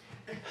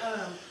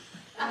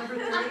 number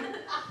 3,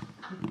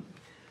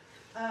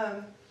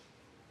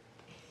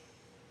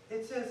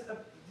 it says,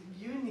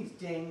 you and these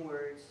dang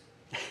words.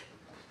 Gosh,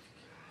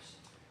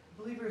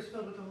 a believer is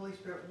filled with the Holy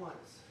Spirit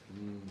once.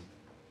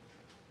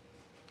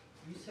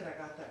 You said I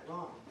got that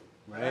wrong.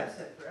 Right. I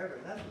said forever,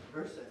 and that's what the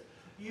verse says.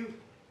 You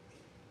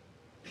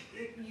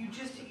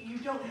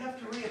don't have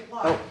to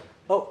reapply.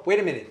 Oh, wait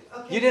a minute.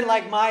 Okay. You didn't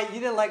like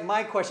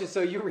my question,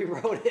 so you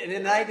rewrote it,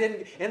 and I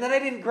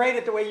didn't grade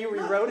it the way you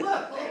rewrote it.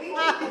 Look, the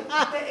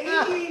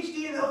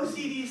ADHD and the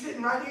OCD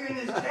sitting right here in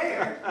this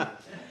chair.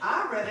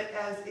 I read it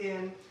as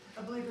in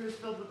a believer is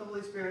filled with the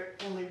Holy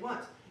Spirit only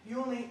once.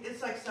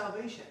 It's like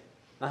salvation.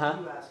 Uh-huh.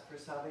 You ask for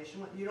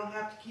salvation. You don't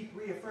have to keep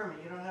reaffirming.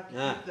 You don't have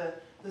to keep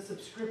the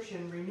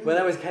subscription renewed. Well,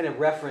 that was kind of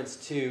reference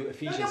to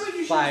Ephesians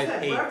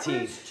 5:18.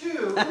 Reference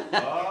to.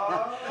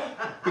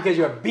 Because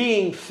you are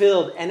being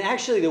filled, and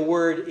actually the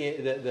word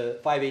the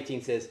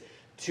 5:18 says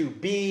to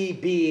be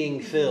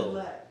being filled.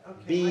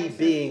 Okay,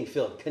 being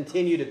filled.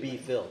 Continue to be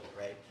filled,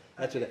 right?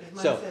 That's what.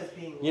 So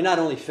you're not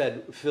only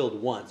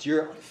filled once;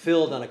 you're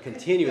filled on a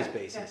continuous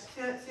basis.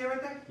 See right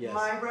there? Yes.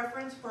 My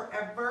reference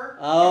forever.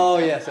 Oh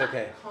yes,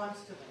 okay.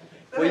 Constantly.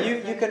 Well,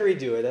 you can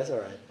redo it. That's all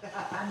right.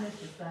 I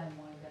missed the same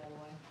one, by the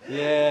way.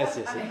 Yes. I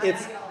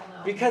It's think we all know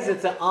Because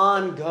it's an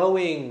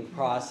ongoing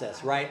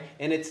process, right?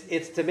 And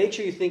it's to make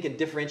sure you think and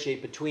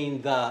differentiate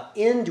between the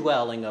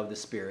indwelling of the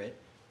Spirit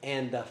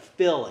and the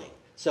filling.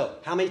 So,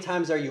 how many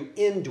times are you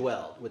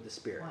indwelled with the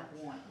Spirit?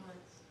 One.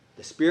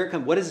 The Spirit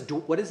comes. What is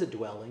a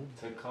dwelling?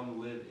 To come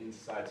live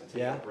inside, to take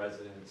Yeah. up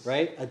residence.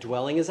 Right? A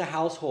dwelling is a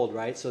household,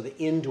 right? So the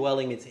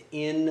indwelling is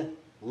in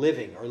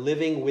living or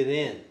living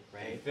within, And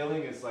right?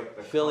 filling is like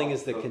the Filling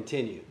is the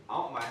continue. I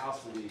want my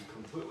house to be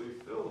completely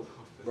filled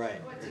with this.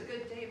 Right. What's a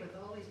good day with the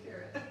Holy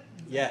Spirit?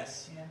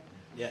 Yes. Yeah.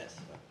 Yes.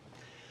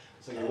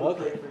 So you will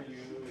Okay. pray for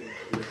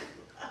you.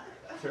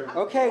 And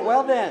Okay,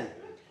 well then,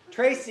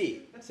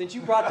 Tracy, since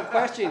you brought the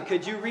question,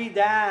 could you read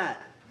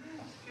that?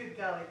 Good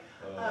golly.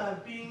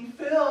 Being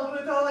filled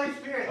with the Holy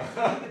Spirit.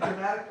 The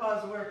dramatic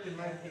pause worked in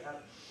my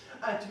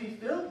head. To be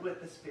filled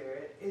with the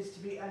Spirit is to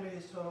be under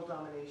His total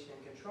domination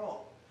and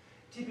control.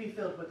 To be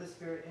filled with the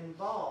Spirit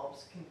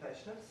involves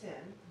confession of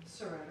sin,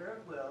 surrender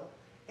of will,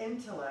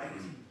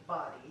 intellect,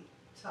 body,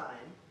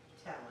 time,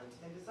 talent,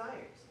 and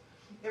desires.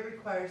 It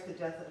requires the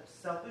death of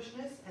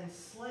selfishness and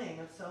slaying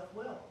of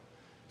self-will.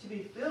 To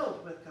be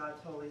filled with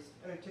God's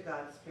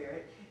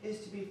Spirit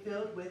is to be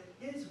filled with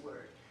His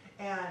Word.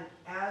 And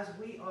as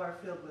we are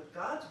filled with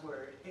God's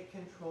Word, it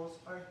controls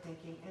our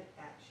thinking and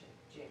action.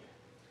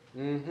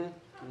 Jamin.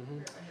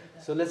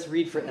 So let's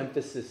read for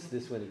emphasis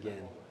this one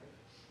again.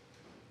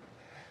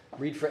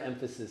 Read for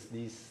emphasis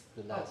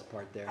the last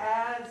part there.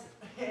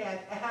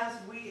 As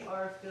we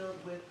are filled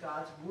with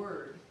God's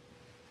Word,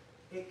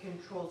 it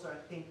controls our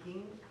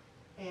thinking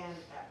and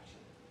action.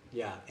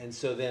 Yeah, and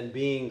so then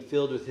being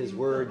filled with His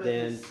Being Word filled with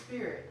then the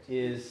Spirit.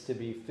 is to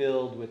be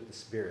filled with the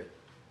Spirit.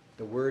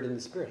 The Word and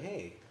the Spirit,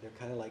 hey, they're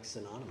kind of like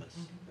synonymous,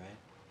 right?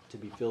 To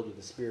be filled with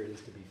the Spirit is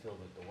to be filled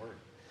with the Word.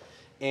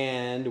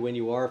 And when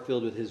you are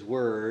filled with His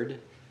Word,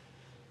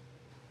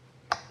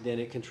 then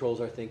it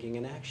controls our thinking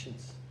and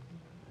actions.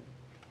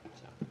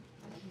 So,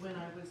 When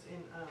I was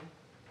in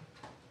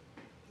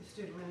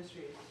student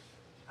ministry,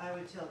 I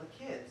would tell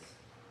the kids,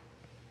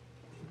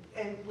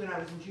 and when I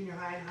was in junior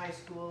high and high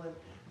school, and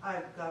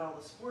I got all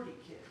the sporty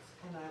kids,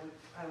 and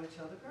I would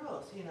tell the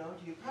girls, do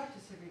you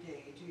practice every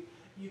day? Do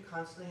you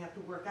constantly have to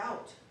work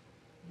out?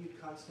 You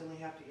constantly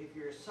have to, if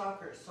you're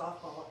soccer,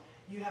 softball,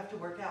 you have to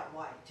work out.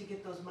 Why? To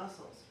get those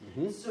muscles.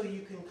 So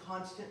you can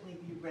constantly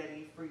be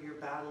ready for your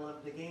battle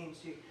of the games.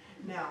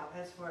 Now,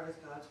 as far as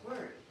God's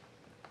Word,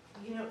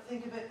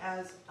 think of it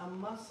as a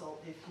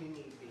muscle if you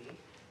need be.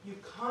 You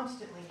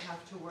constantly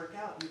have to work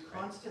out. You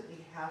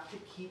constantly have to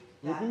keep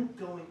that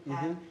going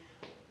at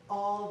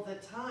all the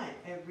time,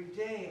 every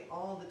day,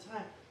 all the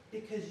time,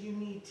 because you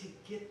need to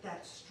get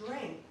that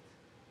strength,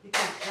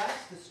 because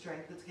that's the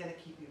strength that's going to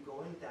keep you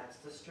going. That's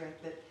the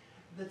strength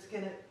that's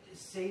going to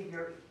save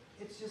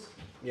it's just,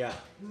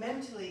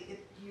 mentally,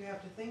 you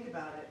have to think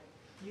about it.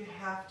 You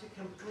have to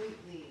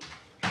completely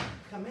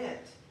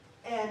commit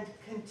and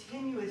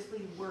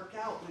continuously work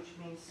out, which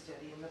means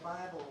studying the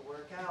Bible,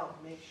 work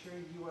out, make sure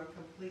you are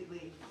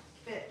completely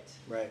fit.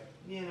 right.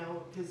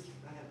 Because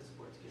I have the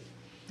sports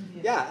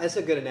kids. Yeah, that's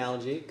a good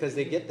analogy because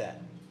they get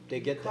that. They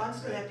You get that.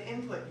 constantly Right? have to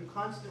input. You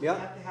constantly Yeah.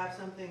 have to have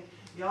something.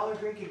 Y'all are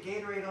drinking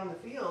Gatorade on the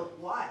field.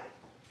 Why?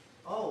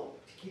 Oh,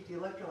 to keep the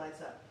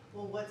electrolytes up.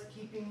 Well, what's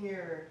keeping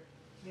your,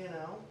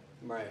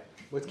 Right.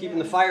 What's keeping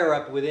the fire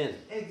up within?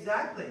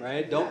 Exactly.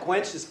 Right? Don't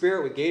quench the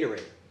Spirit with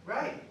Gatorade.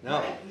 Right. No.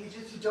 Right.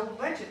 You don't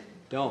quench it.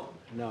 Don't.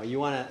 No, you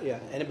want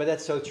to, but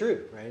that's so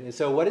true, right? And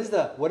so what is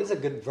a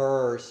good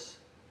verse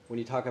when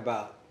you talk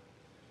about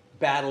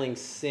battling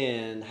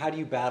sin? How do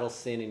you battle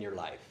sin in your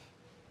life?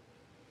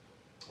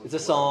 It's a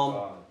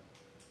psalm.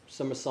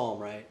 Some psalm,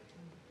 right?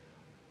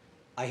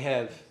 I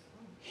have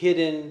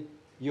hidden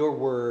your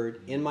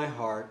word in my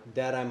heart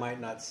that I might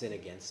not sin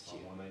against you.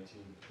 Psalm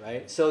 119.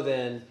 Right? So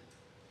then,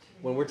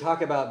 when we're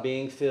talking about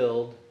being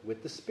filled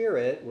with the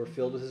Spirit, we're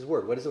filled with His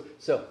Word. What is it?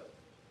 So,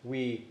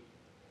 we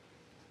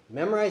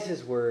memorize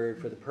His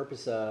Word for the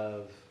purpose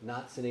of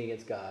not sinning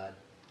against God,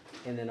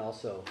 and then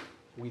also,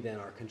 we then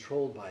are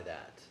controlled by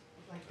that.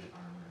 Like the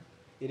armor.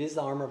 It is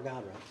the armor of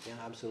God, right? Yeah,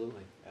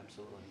 absolutely.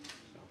 Absolutely.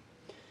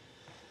 So,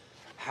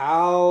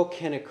 how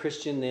can a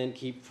Christian then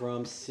keep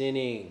from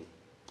sinning?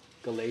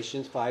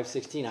 Galatians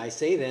 5:16, I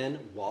say then,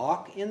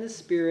 walk in the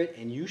Spirit,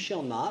 and you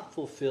shall not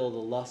fulfill the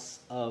lusts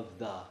of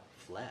the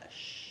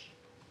flesh.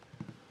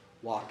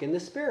 Walk in the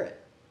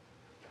Spirit.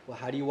 Well,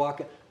 how do you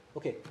walk?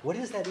 Okay, what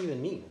does that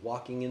even mean,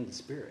 walking in the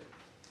Spirit?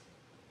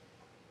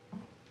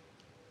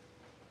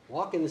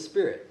 Walk in the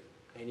Spirit,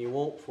 and you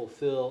won't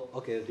fulfill...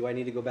 Okay, do I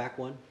need to go back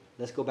one?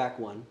 Let's go back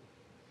one,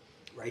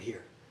 right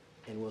here,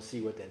 and we'll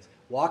see what that is.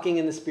 Walking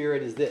in the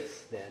Spirit is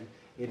this, then.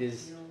 It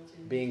is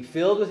being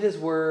filled with His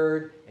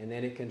Word, and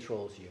then it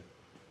controls you.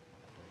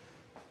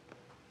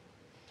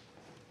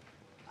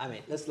 I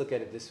mean, let's look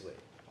at it this way.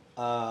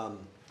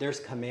 There's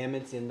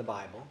commandments in the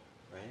Bible,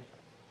 right?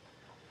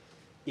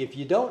 If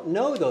you don't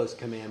know those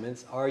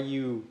commandments, are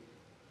you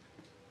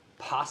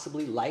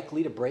possibly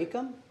likely to break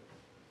them?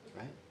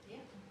 Right? Yeah.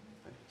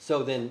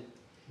 So then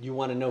you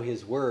want to know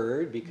His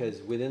Word,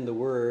 because within the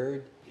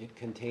Word, it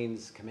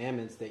contains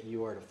commandments that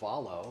you are to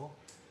follow.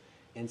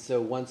 And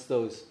so once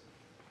those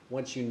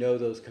once you know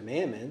those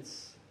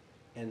commandments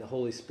and the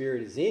Holy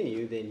Spirit is in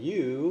you, then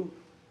you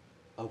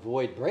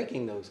avoid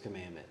breaking those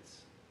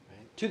commandments,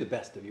 right? To the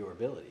best of your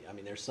ability. I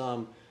mean, there's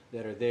some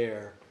that are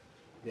there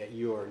that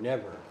you are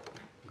never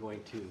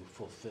going to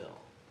fulfill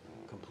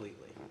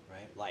completely,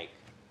 right? Like,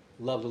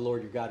 love the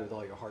Lord your God with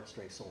all your heart,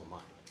 strength, soul, and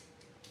mind.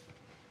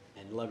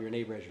 And love your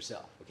neighbor as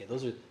yourself. Okay,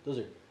 those are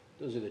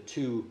the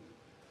two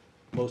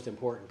most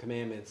important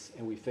commandments,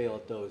 and we fail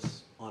at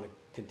those on a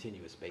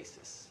continuous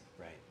basis,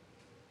 right?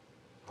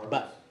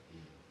 But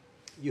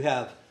you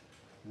have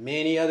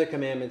many other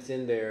commandments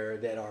in there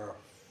that are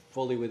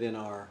fully within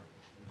our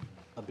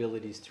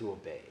abilities to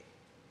obey.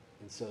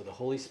 And so the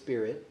Holy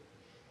Spirit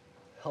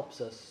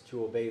helps us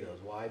to obey those.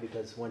 Why?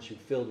 Because once you're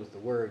filled with the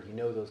Word, you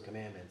know those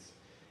commandments.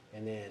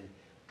 And then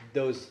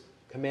those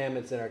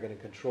commandments then are going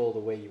to control the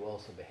way you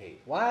also behave.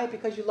 Why?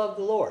 Because you love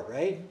the Lord,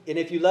 right? And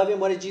if you love Him,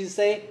 what did Jesus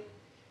say?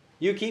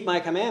 You keep my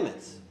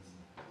commandments.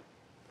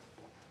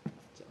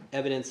 So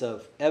evidence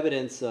of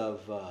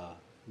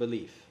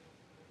belief.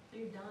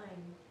 You're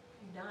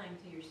dying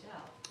to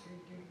yourself.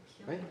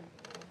 You're killing. Right.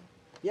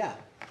 Yeah,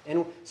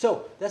 and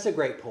so that's a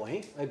great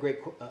point. That's a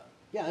great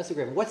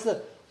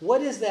point. What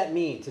does that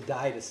mean to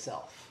die to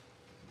self?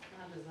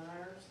 My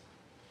desires.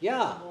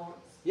 Yeah, Wants.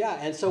 yeah.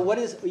 And so what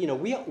is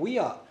we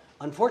are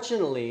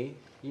unfortunately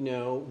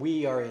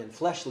we are in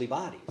fleshly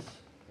bodies,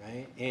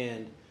 right?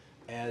 And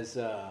as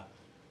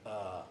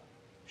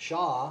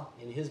Shaw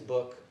in his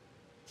book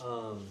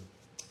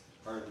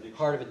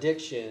Heart of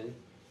Addiction,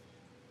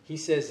 he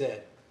says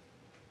that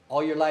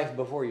all your life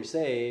before you're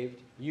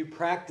saved, you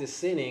practice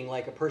sinning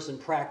like a person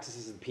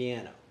practices the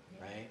piano,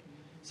 right?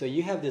 So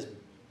you have this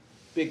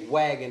big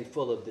wagon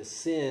full of the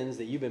sins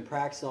that you've been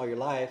practicing all your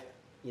life,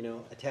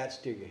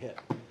 attached to your hip.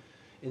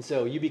 And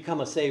so you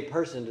become a saved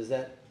person. Does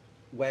that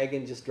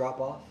wagon just drop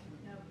off?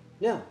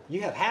 No.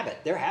 You have habit.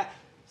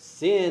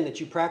 Sin that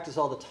you practice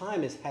all the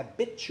time is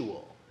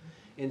habitual.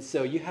 And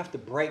so you have to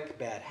break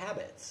bad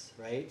habits,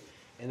 right?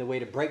 And the way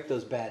to break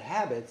those bad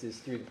habits is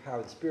through the power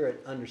of the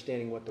Spirit,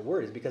 understanding what the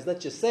Word is. Because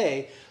let's just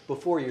say,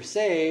 before you're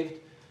saved,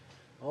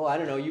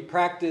 you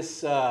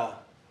practice, you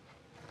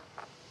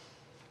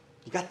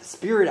got the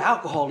spirit of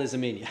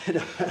alcoholism in you.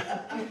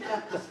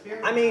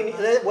 I mean,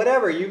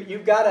 whatever.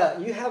 You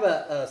have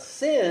a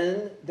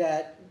sin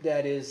that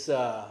is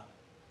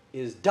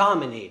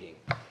dominating.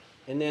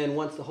 And then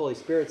once the Holy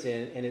Spirit's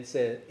in, and it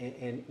says,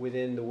 and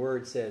within the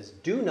Word says,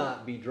 do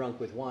not be drunk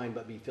with wine,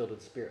 but be filled with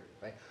the Spirit,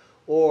 right?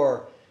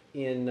 Or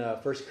in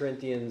 1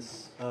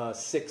 Corinthians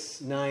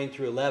 6, 9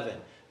 through 11,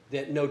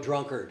 that no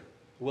drunkard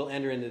will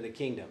enter into the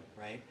kingdom,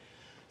 right?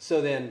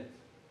 So then,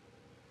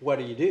 what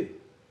do?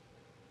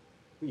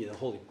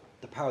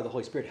 The power of the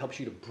Holy Spirit helps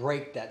you to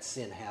break that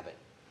sin habit,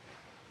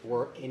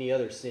 or any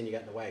other sin you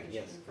got in the wagon.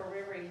 Yes. For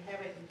every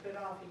habit you put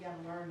off, you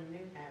got to learn a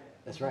new habit.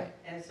 That's right.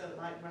 And so,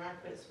 like when I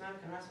quit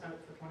smoking, I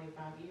smoked for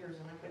 25 years,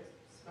 and I quit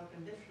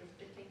smoking this year,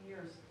 15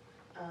 years.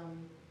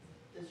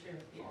 This year,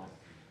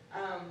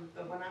 yeah.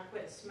 But when I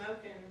quit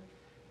smoking,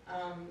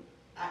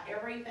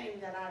 everything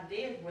that I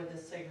did with a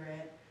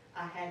cigarette,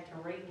 I had to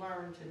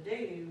relearn to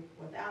do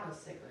without a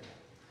cigarette.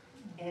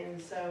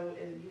 And so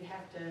you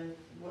have to,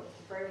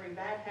 for every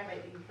bad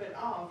habit you put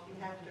off, you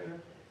have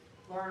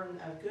to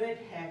learn a good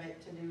habit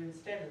to do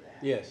instead of that.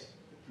 Yes.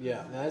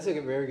 Yeah. Now, that's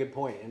a very good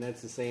point, and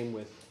that's the same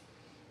with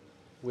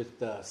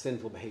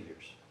sinful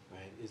behaviors,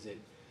 right? Is it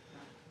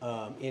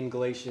in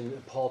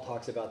Galatians? Paul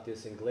talks about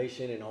this in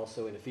Galatians, and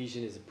also in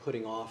Ephesians, is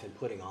putting off and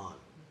putting on,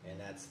 and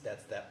that's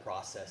that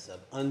process of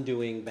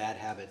undoing bad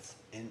habits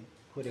and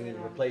putting and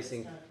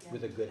replacing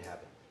with a good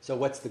habit. So,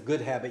 what's the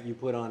good habit you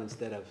put on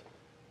instead of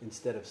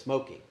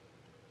smoking?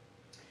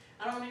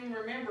 I don't even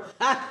remember.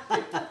 But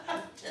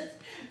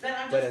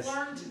I just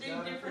learned to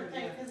do different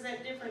things, because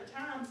at different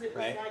times it was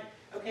right. like,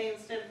 okay,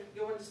 instead of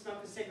going to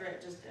smoke a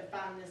cigarette, just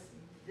find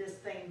this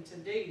thing to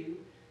do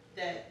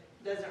that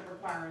doesn't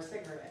require a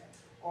cigarette.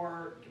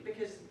 Or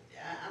because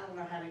I don't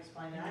know how to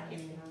explain it, I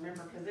can't even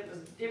remember, because it was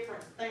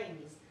different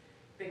things.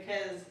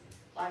 Because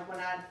like when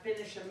I'd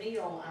finish a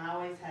meal, I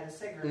always had a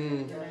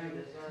cigarette.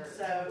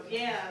 So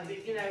yeah,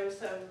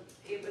 so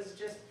it was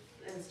just,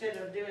 instead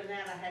of doing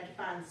that, I had to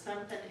find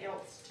something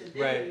else to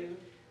do, right.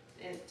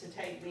 To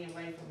take me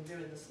away from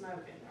doing the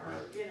smoking. Or,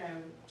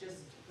 just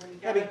when you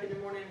got up in the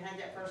morning and had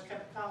that first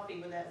cup of coffee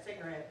with that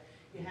cigarette,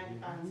 you had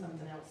to find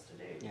something else to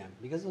do. Yeah,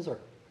 because those are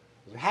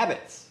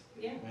habits.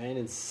 Yeah. Right?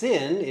 And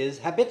sin is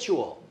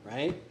habitual,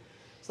 right?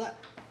 It's not,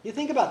 you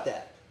think about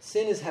that.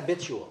 Sin is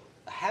habitual.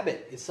 A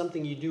habit is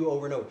something you do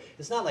over and over.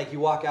 It's not like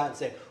you walk out and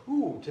say,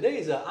 ooh, I'm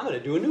going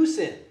to do a new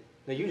sin.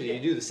 Now, usually you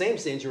do the same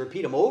sins, you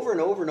repeat them over and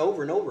over and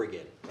over and over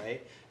again,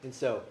 right? And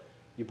so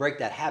you break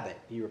that habit,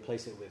 you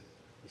replace it with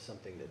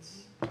something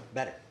that's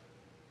better.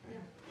 Right?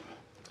 Yeah.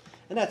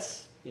 And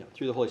that's,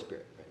 through the Holy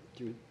Spirit, right?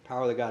 Through the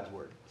power of God's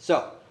Word.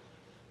 So,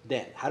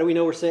 then, how do we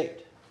know we're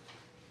saved?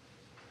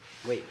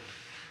 Wait.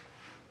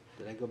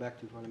 Did I go back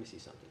too far? Let me see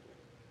something.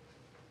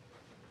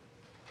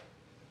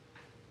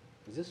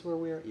 Is this where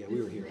we are? Yeah,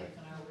 we were here. Right?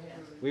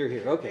 We were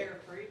here. Okay.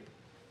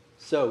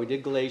 So we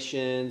did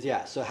Galatians.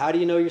 Yeah. So how do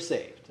you know you're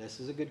saved? This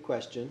is a good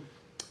question.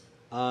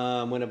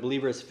 When a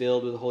believer is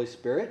filled with the Holy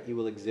Spirit, he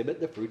will exhibit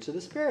the fruits of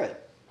the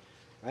Spirit.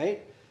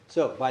 Right?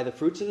 So, by the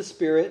fruits of the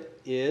Spirit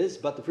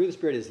but the fruit of the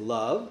Spirit is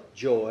love,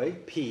 joy,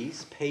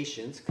 peace,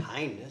 patience,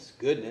 kindness,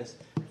 goodness,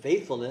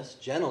 faithfulness,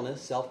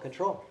 gentleness,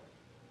 self-control.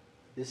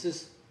 This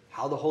is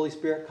how the Holy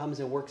Spirit comes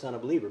and works on a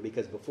believer,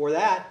 because before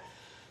that,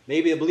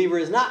 maybe a believer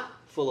is not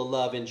full of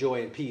love and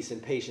joy and peace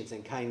and patience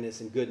and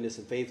kindness and goodness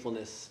and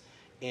faithfulness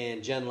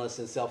and gentleness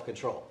and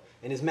self-control,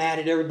 and is mad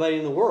at everybody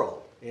in the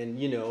world, and,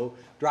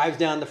 drives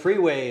down the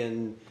freeway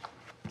and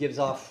gives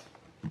off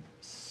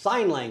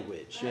sign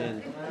language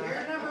and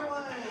You're number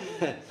one.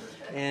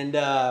 and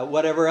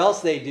whatever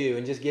else they do,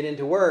 and just get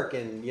into work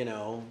and,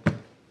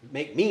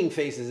 make mean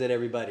faces at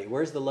everybody.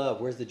 Where's the love?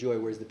 Where's the joy?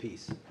 Where's the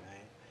peace?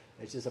 Right?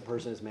 It's just a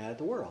person that's mad at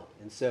the world.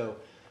 And so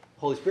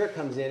Holy Spirit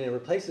comes in and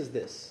replaces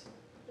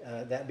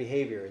that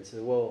behavior, and says,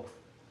 well,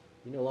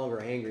 you're no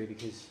longer angry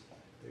because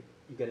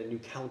you've got a new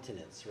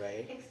countenance, right?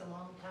 It takes a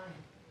long time.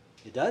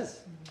 It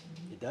does.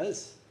 It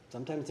does.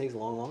 Sometimes it takes a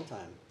long, long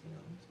time.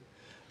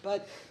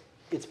 But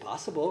it's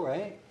possible,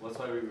 right? Well, that's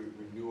why we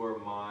renew our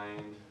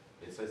mind.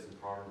 It says in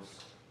Proverbs,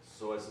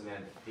 so as a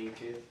man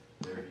thinketh,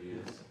 there he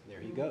is. There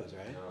he goes,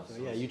 right?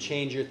 Yeah, So you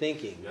change your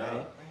thinking, Yeah.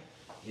 right?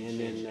 And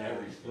Change then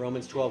everything.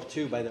 Romans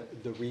 12:2, by the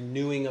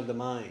renewing of the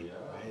mind. Yeah.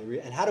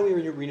 Right? And how do we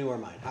renew our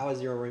mind? How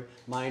is your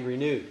mind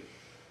renewed?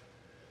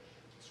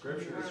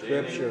 Scripture.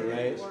 Scripture,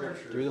 right?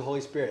 Scripture. Through the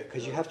Holy Spirit.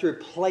 Because you have to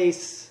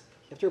replace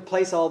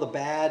all the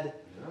bad,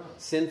 Yeah.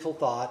 sinful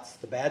thoughts,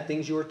 the bad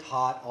things you were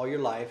taught all your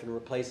life, and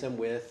replace them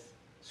with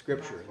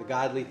Scripture, the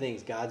godly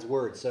things, God's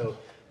Word. So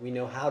we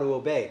know how to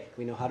obey.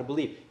 We know how to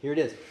believe. Here it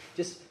is.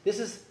 This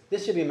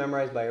should be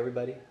memorized by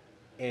everybody,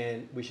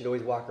 and we should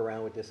always walk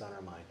around with this on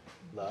our mind.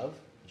 Love,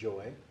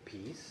 joy,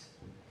 peace,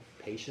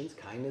 patience,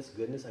 kindness,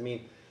 goodness. I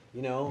mean,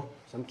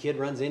 some kid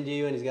runs into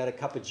you and he's got a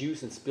cup of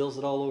juice and spills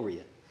it all over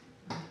you.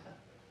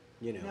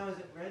 Now, is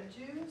it red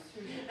juice?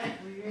 Or is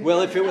it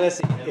Well, if it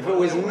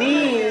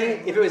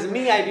was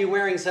me, I'd be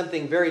wearing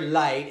something very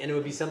light, and it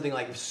would be something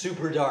like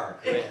super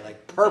dark, right?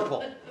 Like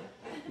purple.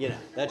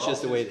 That's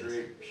just the way it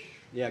is.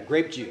 Yeah,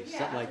 grape juice,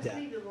 something like Yeah, I that. just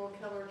needed a little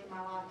color to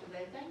my life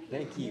today,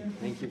 thank you.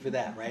 Thank you for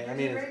that, right? There's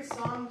a great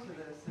song to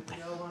this if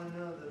y'all want to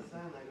know the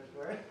sign language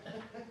for it.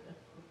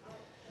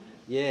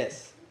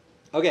 Yes.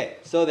 Okay,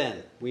 so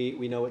then,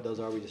 we know what those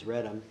are. We just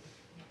read them.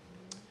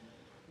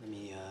 Let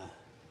me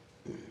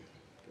go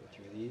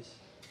through these.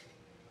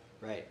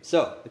 Right.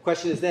 So, the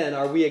question is then,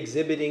 are we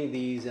exhibiting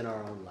these in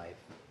our own life?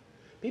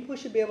 People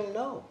should be able to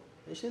know.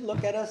 They should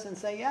look at us and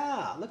say,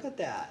 yeah, look at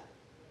that.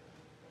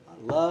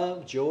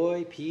 Love,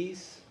 joy,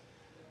 peace.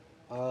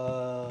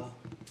 Are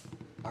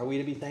we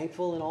to be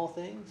thankful in all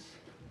things?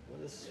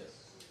 What is,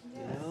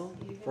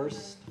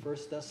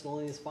 First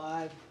Thessalonians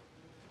 5,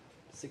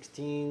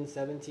 16,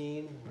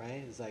 17,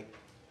 right? It's like,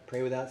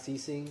 pray without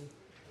ceasing.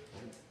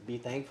 Be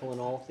thankful in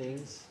all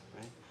things,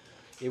 right?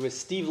 It was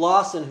Steve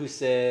Lawson who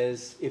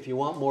says, if you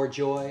want more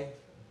joy,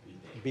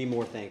 be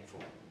more thankful,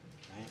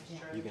 right? Yeah.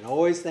 You can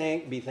always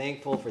be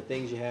thankful for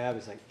things you have.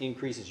 It's like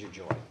increases your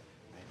joy,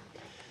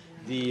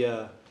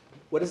 right?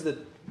 What is the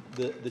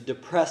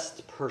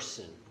depressed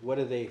person? What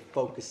are they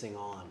focusing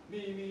on?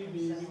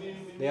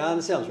 They are on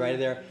themselves, right?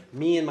 They're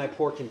me and my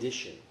poor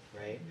condition,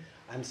 right?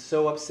 I'm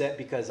so upset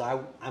because I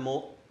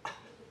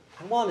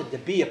wanted to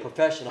be a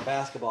professional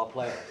basketball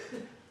player,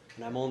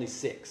 and I'm only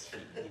 6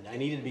 feet. I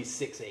needed to be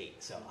 6'8",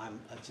 so I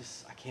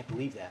can't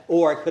believe that.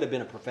 Or I could have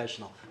been a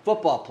professional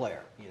football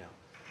player,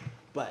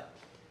 but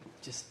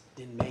just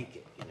didn't make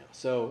it,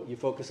 So you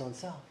focus on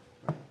self,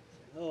 right?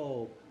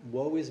 Oh,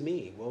 woe is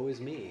me,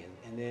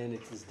 and then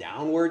it's this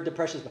downward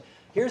depression.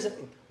 Here's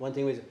one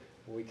thing when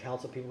we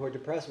counsel people who are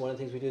depressed. One of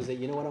the things we do is say,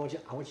 you know what,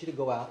 I want you to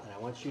go out and I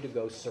want you to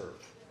go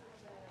serve.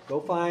 Go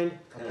find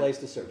a place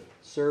to serve.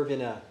 Serve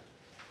in a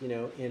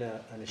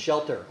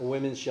shelter, a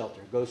women's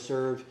shelter. Go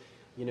serve,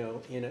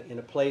 in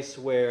a place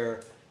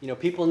where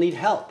people need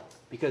help.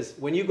 Because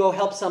when you go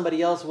help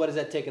somebody else, what is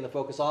that taking the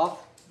focus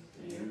off?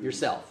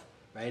 Yourself,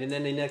 right? And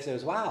then the next thing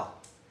is, wow,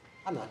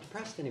 I'm not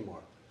depressed anymore.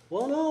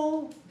 Well,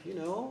 no,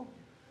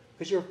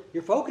 because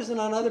you're focusing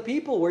on other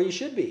people where you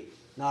should be,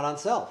 not on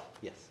self.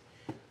 Yes.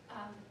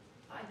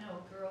 I know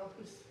a girl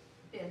who's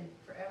been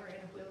forever in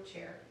a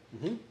wheelchair,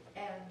 Mm-hmm.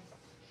 and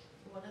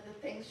one of the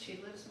things she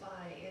lives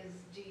by is,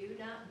 do you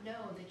not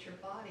know that your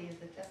body is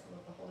the temple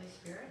of the Holy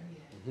Spirit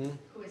Mm-hmm.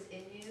 who is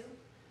in you?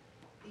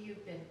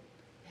 You've been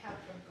had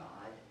from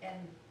God,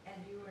 and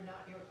you are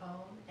not your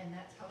own, and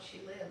that's how she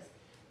lives.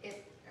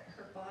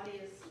 Her body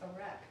is a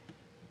wreck,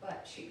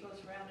 but she goes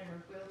around in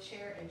her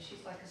wheelchair, and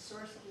she's like a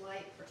source of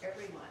light for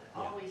everyone,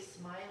 Yeah. always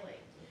smiling,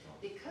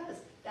 because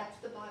that's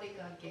the body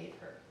God gave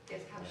her,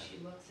 is how she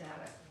looks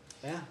at it.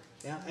 Yeah.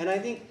 And I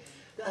think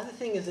the other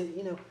thing is that,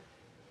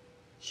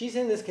 she's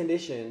in this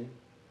condition,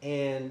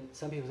 and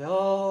some people say,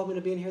 oh, I'm going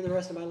to be in here the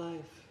rest of my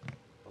life.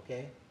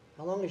 Okay?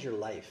 How long is your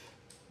life?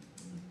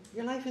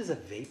 Your life is a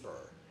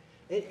vapor.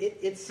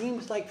 It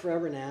seems like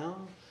forever now,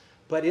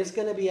 but it's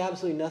going to be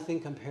absolutely nothing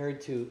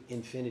compared to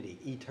infinity,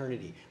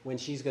 eternity, when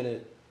she's going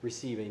to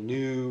receive a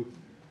new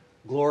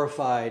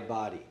glorified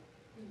body.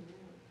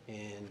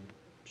 And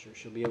sure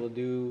she'll be able to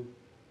do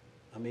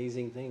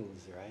amazing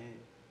things,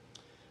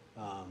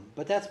 right?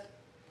 But that's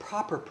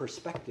proper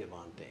perspective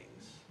on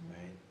things,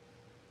 right?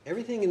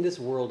 Everything in this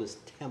world is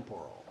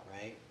temporal,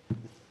 right?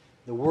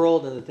 The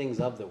world and the things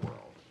of the world.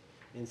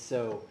 And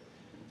so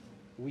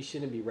we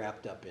shouldn't be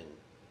wrapped up in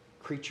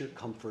creature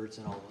comforts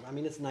and all of that. I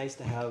mean, it's nice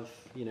to have,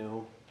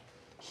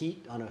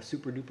 heat on a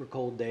super duper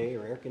cold day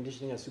or air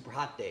conditioning on a super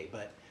hot day,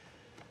 but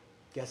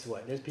guess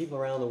what? There's people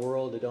around the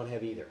world that don't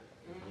have either,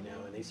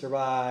 and they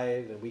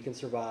survive, and we can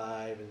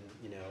survive, and,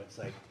 it's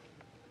like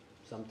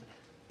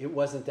it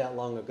wasn't that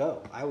long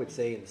ago. I would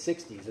say in the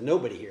 60s, and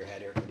nobody here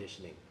had air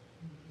conditioning,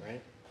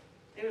 right?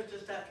 It was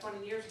just that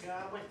 20 years ago,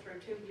 I went through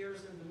 2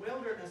 years in the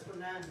wilderness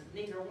when I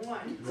neither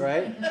one.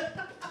 Right?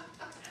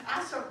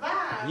 I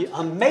survived.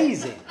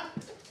 Amazing.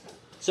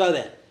 So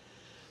then,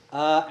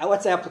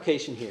 what's the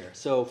application here?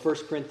 So 1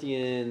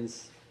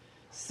 Corinthians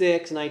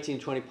 6, 19,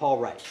 20, Paul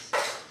writes.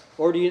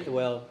 Or do you,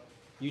 well,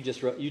 you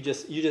just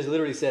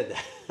literally said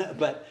that.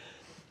 But,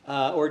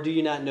 or do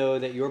you not know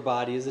that your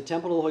body is the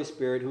temple of the Holy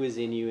Spirit who is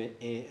in you,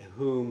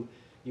 whom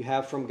you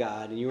have from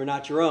God, and you are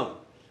not your own?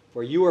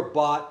 For you are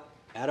bought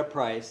at a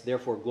price,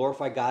 therefore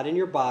glorify God in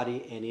your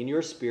body and in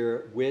your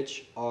spirit,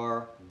 which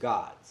are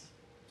God's.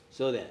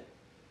 So then,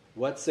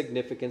 what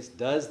significance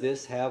does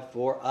this have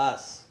for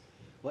us?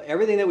 Well,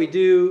 everything that we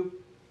do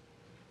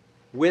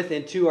with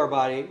and to our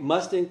body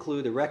must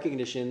include the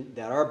recognition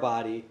that our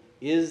body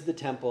is the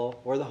temple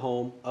or the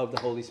home of the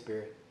Holy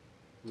Spirit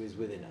who is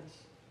within us.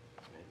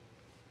 Right?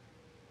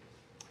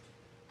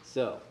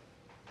 So,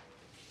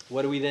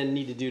 what do we then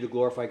need to do to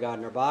glorify God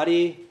in our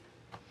body?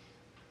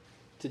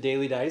 To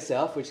daily die to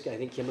self, which I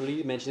think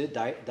Kimberly mentioned it,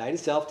 die to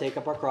self, take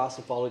up our cross,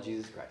 and follow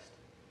Jesus Christ.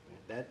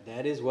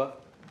 That is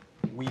what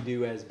we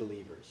do as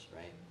believers,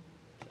 right?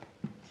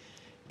 So.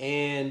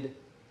 And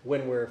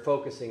when we're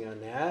focusing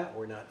on that,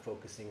 we're not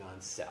focusing on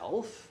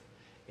self.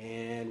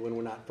 And when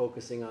we're not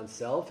focusing on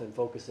self and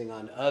focusing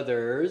on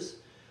others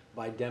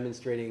by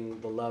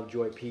demonstrating the love,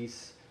 joy,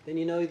 peace, then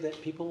you know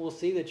that people will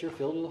see that you're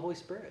filled with the Holy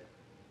Spirit.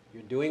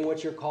 You're doing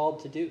what you're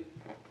called to do.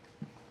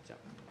 So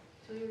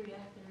we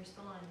react and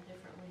respond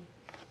differently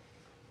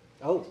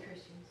Oh, as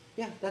Christians.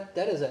 yeah,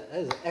 that is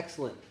an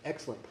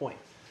excellent point.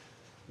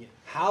 Yeah.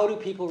 How do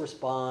people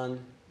respond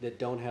that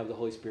don't have the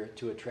Holy Spirit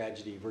to a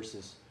tragedy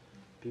versus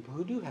people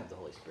who do have the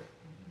Holy Spirit?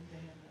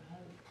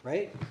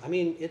 Right? I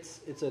mean,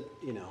 it's a,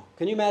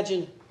 can you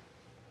imagine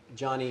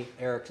Johnny,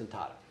 Eric's, and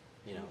Tata?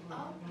 Oh,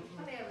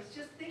 funny, I was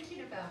just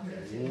thinking about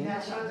this. Mhm.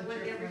 That was what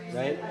everything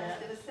Right? I was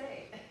going to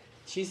say.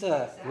 She's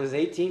was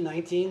 18,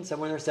 19,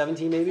 somewhere in there,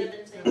 17 maybe?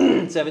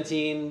 17.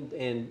 17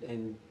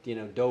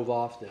 and dove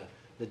off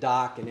the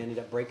dock and ended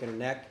up breaking her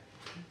neck.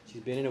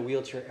 She's been in a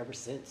wheelchair ever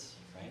since,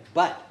 right?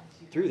 But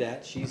through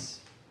that, she's,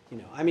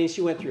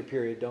 she went through a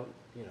period, don't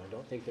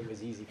think that it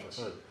was easy And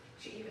for her.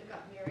 she even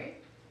got married.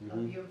 A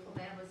Mhm. beautiful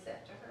man was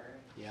sent to her.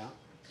 Yeah.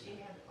 She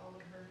had all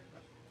of her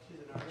She's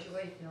an artist.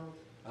 joy-filled,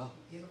 Oh,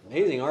 beautiful.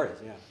 amazing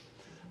artist,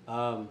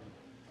 yeah.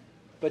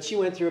 But she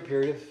went through a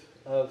period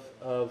of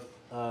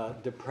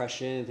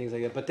depression and things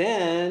like that. But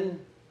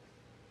then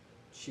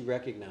she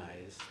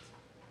recognized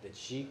that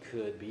she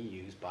could be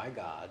used by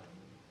God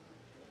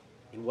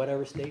in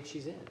whatever state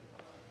she's in.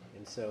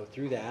 And so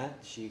through that,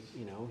 she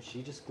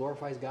just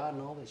glorifies God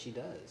in all that she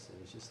does.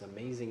 And it's just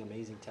amazing,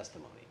 amazing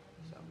testimony.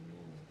 So,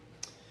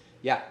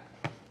 yeah.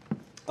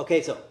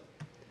 Okay, so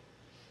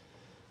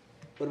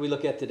what do we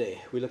look at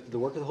today? We looked at the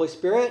work of the Holy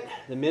Spirit,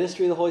 the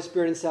ministry of the Holy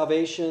Spirit in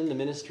salvation, the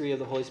ministry of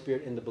the Holy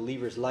Spirit in the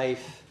believer's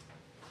life,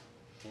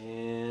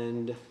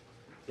 and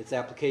its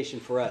application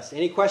for us.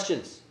 Any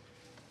questions?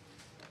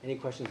 Any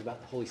questions about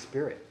the Holy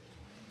Spirit?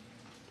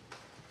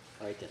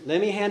 All right, then.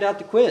 Let me hand out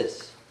the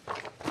quiz.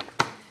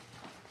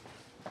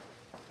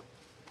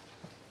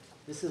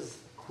 This is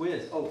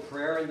quiz. Oh,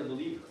 prayer and the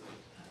believer.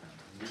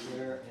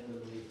 Prayer and the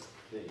believer.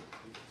 Okay.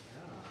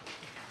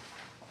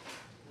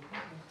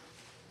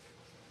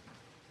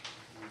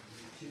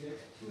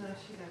 No,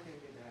 she's not going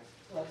to do that.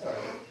 Well, that's all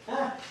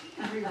right. You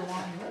can read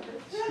along with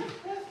it.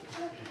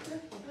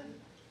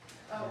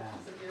 Oh, Yeah.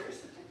 is it yours?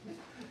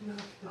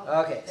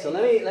 Okay, so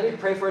let me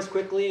pray for us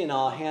quickly, and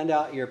I'll hand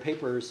out your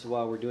papers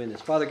while we're doing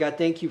this. Father God,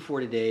 thank you for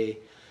today.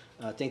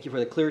 Thank you for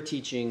the clear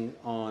teaching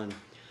on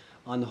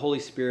the Holy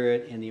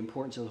Spirit and the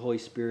importance of the Holy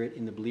Spirit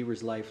in the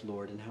believer's life,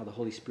 Lord, and how the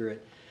Holy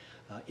Spirit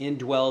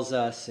indwells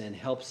us and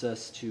helps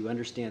us to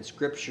understand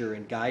Scripture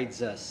and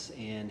guides us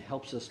and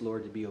helps us,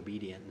 Lord, to be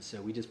obedient. And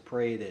so we just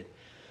pray that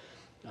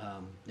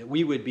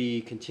we would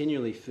be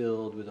continually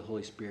filled with the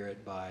Holy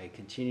Spirit by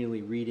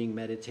continually reading,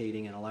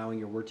 meditating, and allowing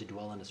your word to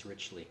dwell in us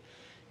richly.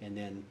 And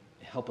then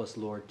help us,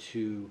 Lord,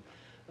 to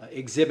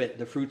exhibit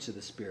the fruits of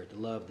the Spirit, the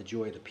love, the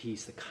joy, the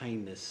peace, the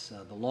kindness,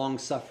 the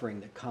long-suffering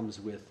that comes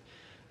with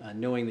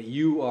knowing that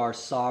you are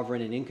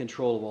sovereign and in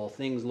control of all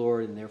things,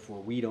 Lord, and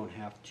therefore we don't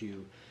have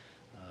to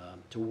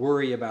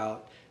worry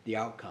about the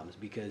outcomes,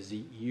 because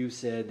you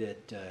said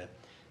that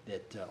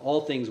that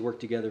all things work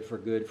together for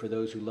good for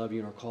those who love you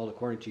and are called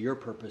according to your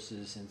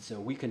purposes. And so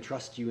we can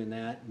trust you in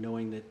that,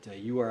 knowing that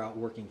you are out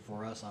working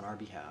for us on our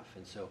behalf.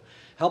 And so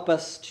help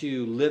us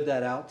to live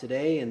that out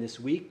today and this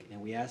week,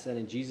 and we ask that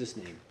in Jesus'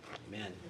 name. Amen.